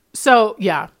 So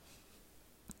yeah,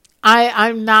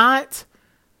 I'm not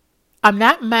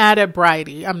mad at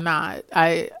Bridie. I'm not.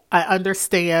 I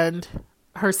understand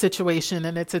her situation,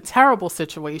 and it's a terrible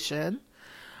situation.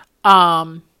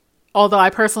 Although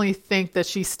I personally think that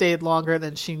she stayed longer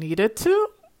than she needed to.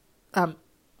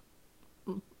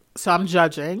 So I'm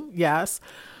judging, yes.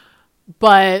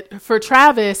 But for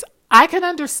Travis, I can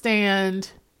understand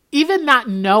even not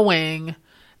knowing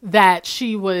that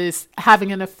she was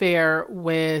having an affair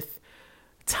with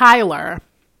Tyler,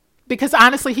 because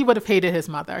honestly, he would have hated his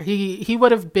mother. He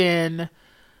probably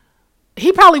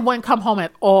wouldn't come home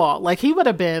at all. Like, he would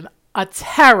have been a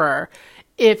terror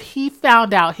if he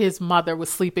found out his mother was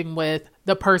sleeping with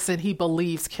the person he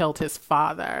believes killed his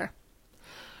father.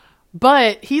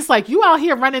 But he's like, you out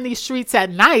here running these streets at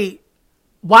night.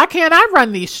 Why can't I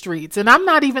run these streets? And I'm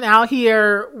not even out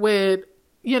here with,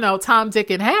 Tom, Dick,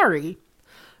 and Harry.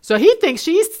 So he thinks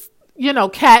she's,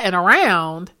 catting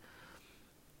around,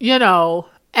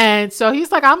 and so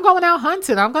he's like, I'm going out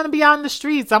hunting. I'm going to be out in the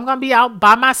streets. I'm going to be out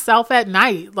by myself at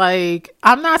night. Like,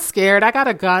 I'm not scared. I got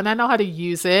a gun. I know how to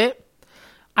use it.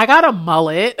 I got a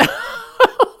mullet.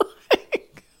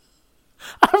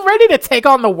 I'm ready to take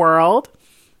on the world.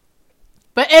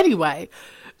 But anyway,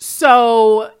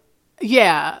 so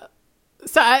yeah.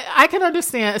 So I can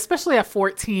understand, especially at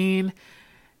 14,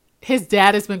 his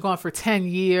dad has been gone for 10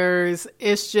 years.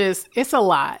 It's a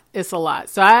lot. It's a lot.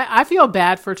 So I feel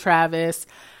bad for Travis.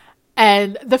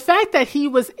 And the fact that he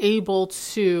was able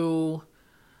to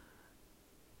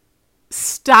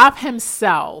stop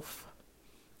himself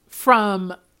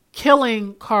from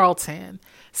killing Carlton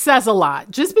says a lot.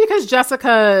 Just because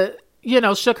Jessica,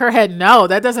 shook her head no,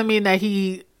 that doesn't mean that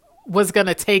he was going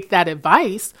to take that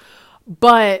advice.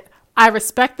 But I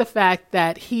respect the fact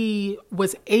that he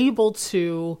was able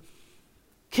to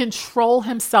control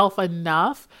himself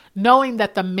enough, knowing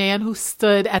that the man who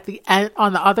stood at the end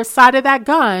on the other side of that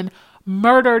gun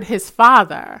murdered his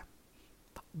father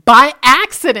by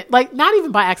accident. Like, not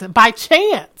even by accident, by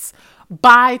chance.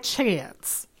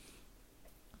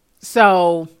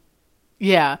 So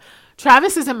yeah,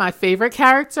 Travis isn't my favorite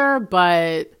character,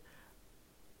 but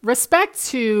respect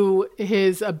to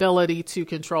his ability to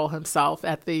control himself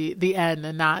at the end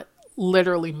and not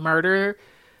literally murder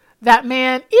that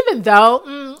man, even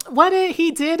though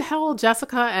he did hold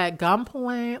Jessica at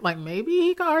gunpoint. Like, maybe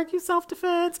he could argue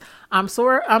self-defense. I'm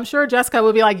sure Jessica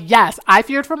would be like, yes, I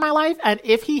feared for my life. And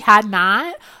if he had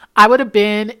not, I would have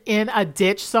been in a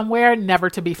ditch somewhere, never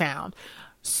to be found.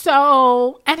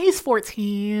 So, and he's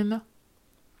 14.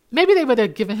 Maybe they would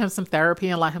have given him some therapy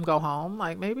and let him go home.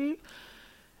 Like, maybe.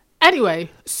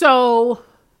 Anyway, so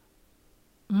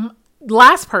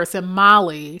last person,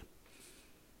 Molly.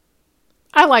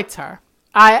 I liked her.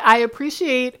 I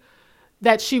appreciate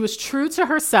that she was true to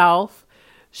herself.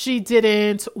 She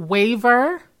didn't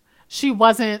waver. She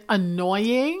wasn't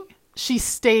annoying. She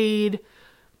stayed,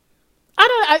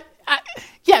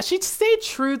 Yeah, she stayed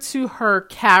true to her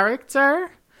character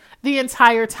the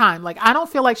entire time. Like, I don't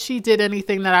feel like she did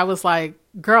anything that I was like,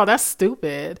 girl, that's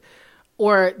stupid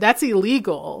or that's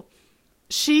illegal.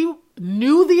 She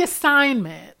knew the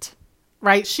assignment,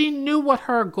 right? She knew what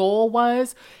her goal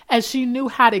was and she knew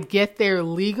how to get there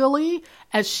legally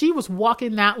as she was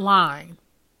walking that line.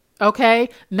 Okay?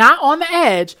 Not on the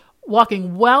edge,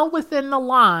 walking well within the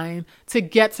line to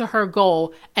get to her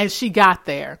goal. And she got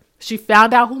there. She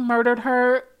found out who murdered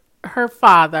her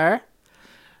father.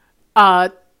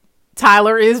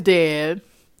 Tyler is dead.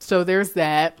 So there's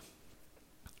that.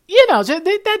 You know,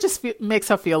 that just makes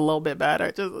her feel a little bit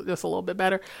better. Just a little bit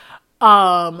better.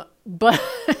 But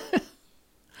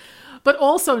but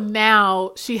also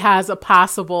now she has a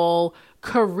possible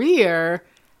career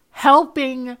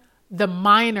helping the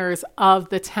miners of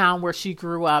the town where she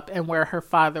grew up and where her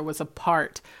father was a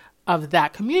part of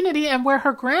that community and where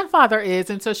her grandfather is.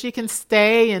 And so she can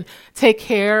stay and take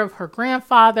care of her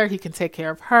grandfather. He can take care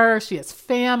of her. She has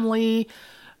family.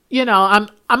 You know,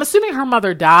 I'm assuming her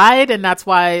mother died and that's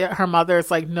why her mother's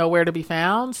like nowhere to be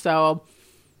found. So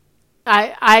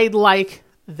I like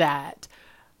that.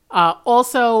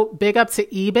 Also, big up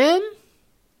to Eben,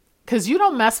 because you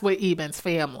don't mess with Eben's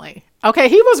family. Okay,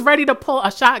 he was ready to pull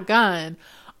a shotgun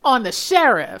on the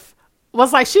sheriff.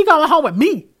 Was like, she going home with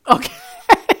me. Okay.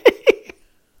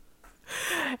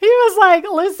 He was like,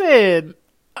 listen,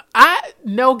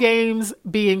 no games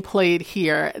being played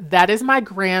here. That is my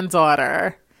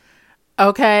granddaughter.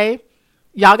 Okay.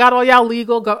 Y'all got all y'all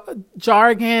legal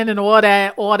jargon and all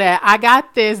that. I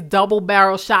got this double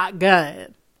barrel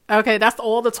shotgun. Okay. That's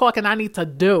all the talking I need to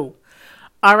do.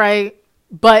 All right.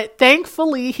 But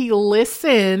thankfully he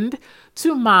listened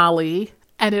to Molly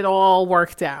and it all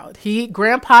worked out.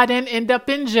 Grandpa didn't end up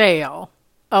in jail.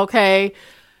 Okay.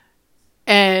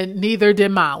 And neither did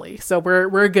Molly. So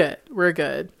we're good. We're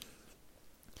good.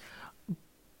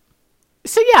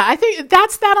 So yeah, I think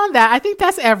that's that on that. I think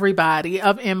that's everybody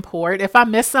of import. If I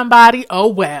miss somebody, oh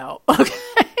well. Okay.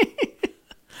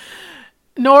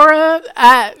 Nora,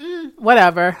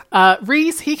 whatever.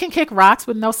 Reese, he can kick rocks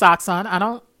with no socks on. I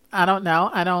don't know.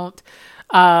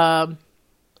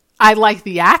 I like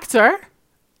the actor.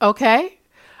 Okay.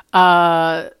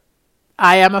 I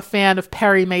am a fan of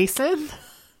Perry Mason.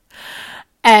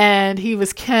 And he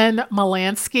was Ken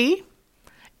Molansky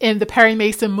in the Perry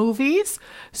Mason movies.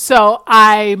 So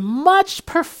I much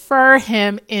prefer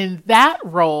him in that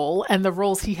role and the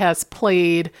roles he has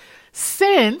played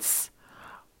since.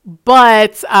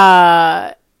 But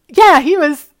yeah, he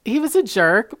was a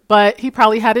jerk, but he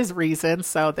probably had his reasons.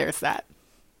 So there's that.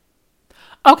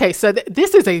 Okay, so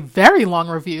this is a very long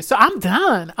review. So I'm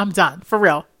done. For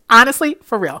real. Honestly,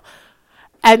 for real.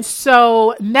 And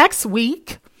so next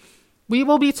week, we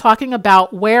will be talking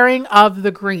about Wearing of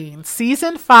the Green,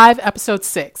 Season 5, Episode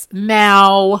 6.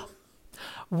 Now,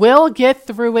 we'll get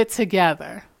through it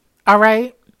together. All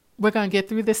right? We're going to get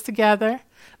through this together.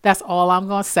 That's all I'm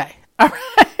going to say. All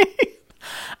right?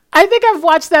 I think I've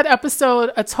watched that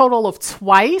episode a total of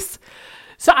twice.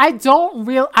 So I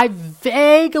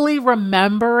vaguely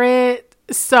remember it.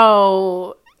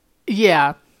 So,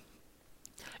 yeah.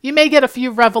 You may get a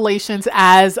few revelations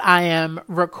as I am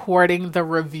recording the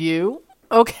review,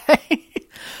 okay?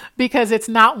 Because it's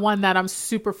not one that I'm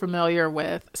super familiar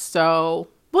with. So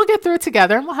we'll get through it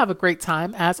together and we'll have a great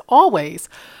time as always.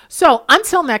 So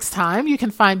until next time, you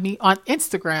can find me on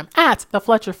Instagram at the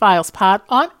Fletcher Files Pod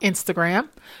on Instagram.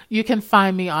 You can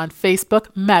find me on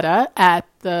Facebook Meta at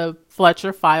the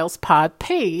Fletcher Files Pod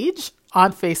page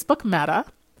on Facebook Meta.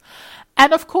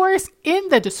 And of course, in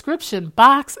the description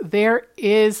box, there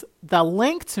is the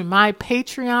link to my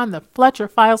Patreon, the Fletcher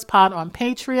Files Pod on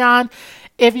Patreon.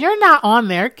 If you're not on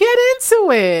there, get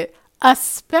into it,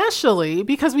 especially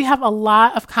because we have a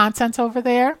lot of content over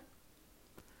there.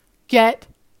 Get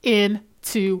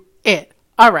into it.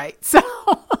 All right. So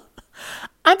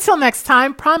until next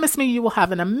time, promise me you will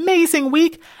have an amazing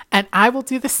week and I will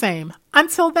do the same.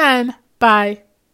 Until then, bye.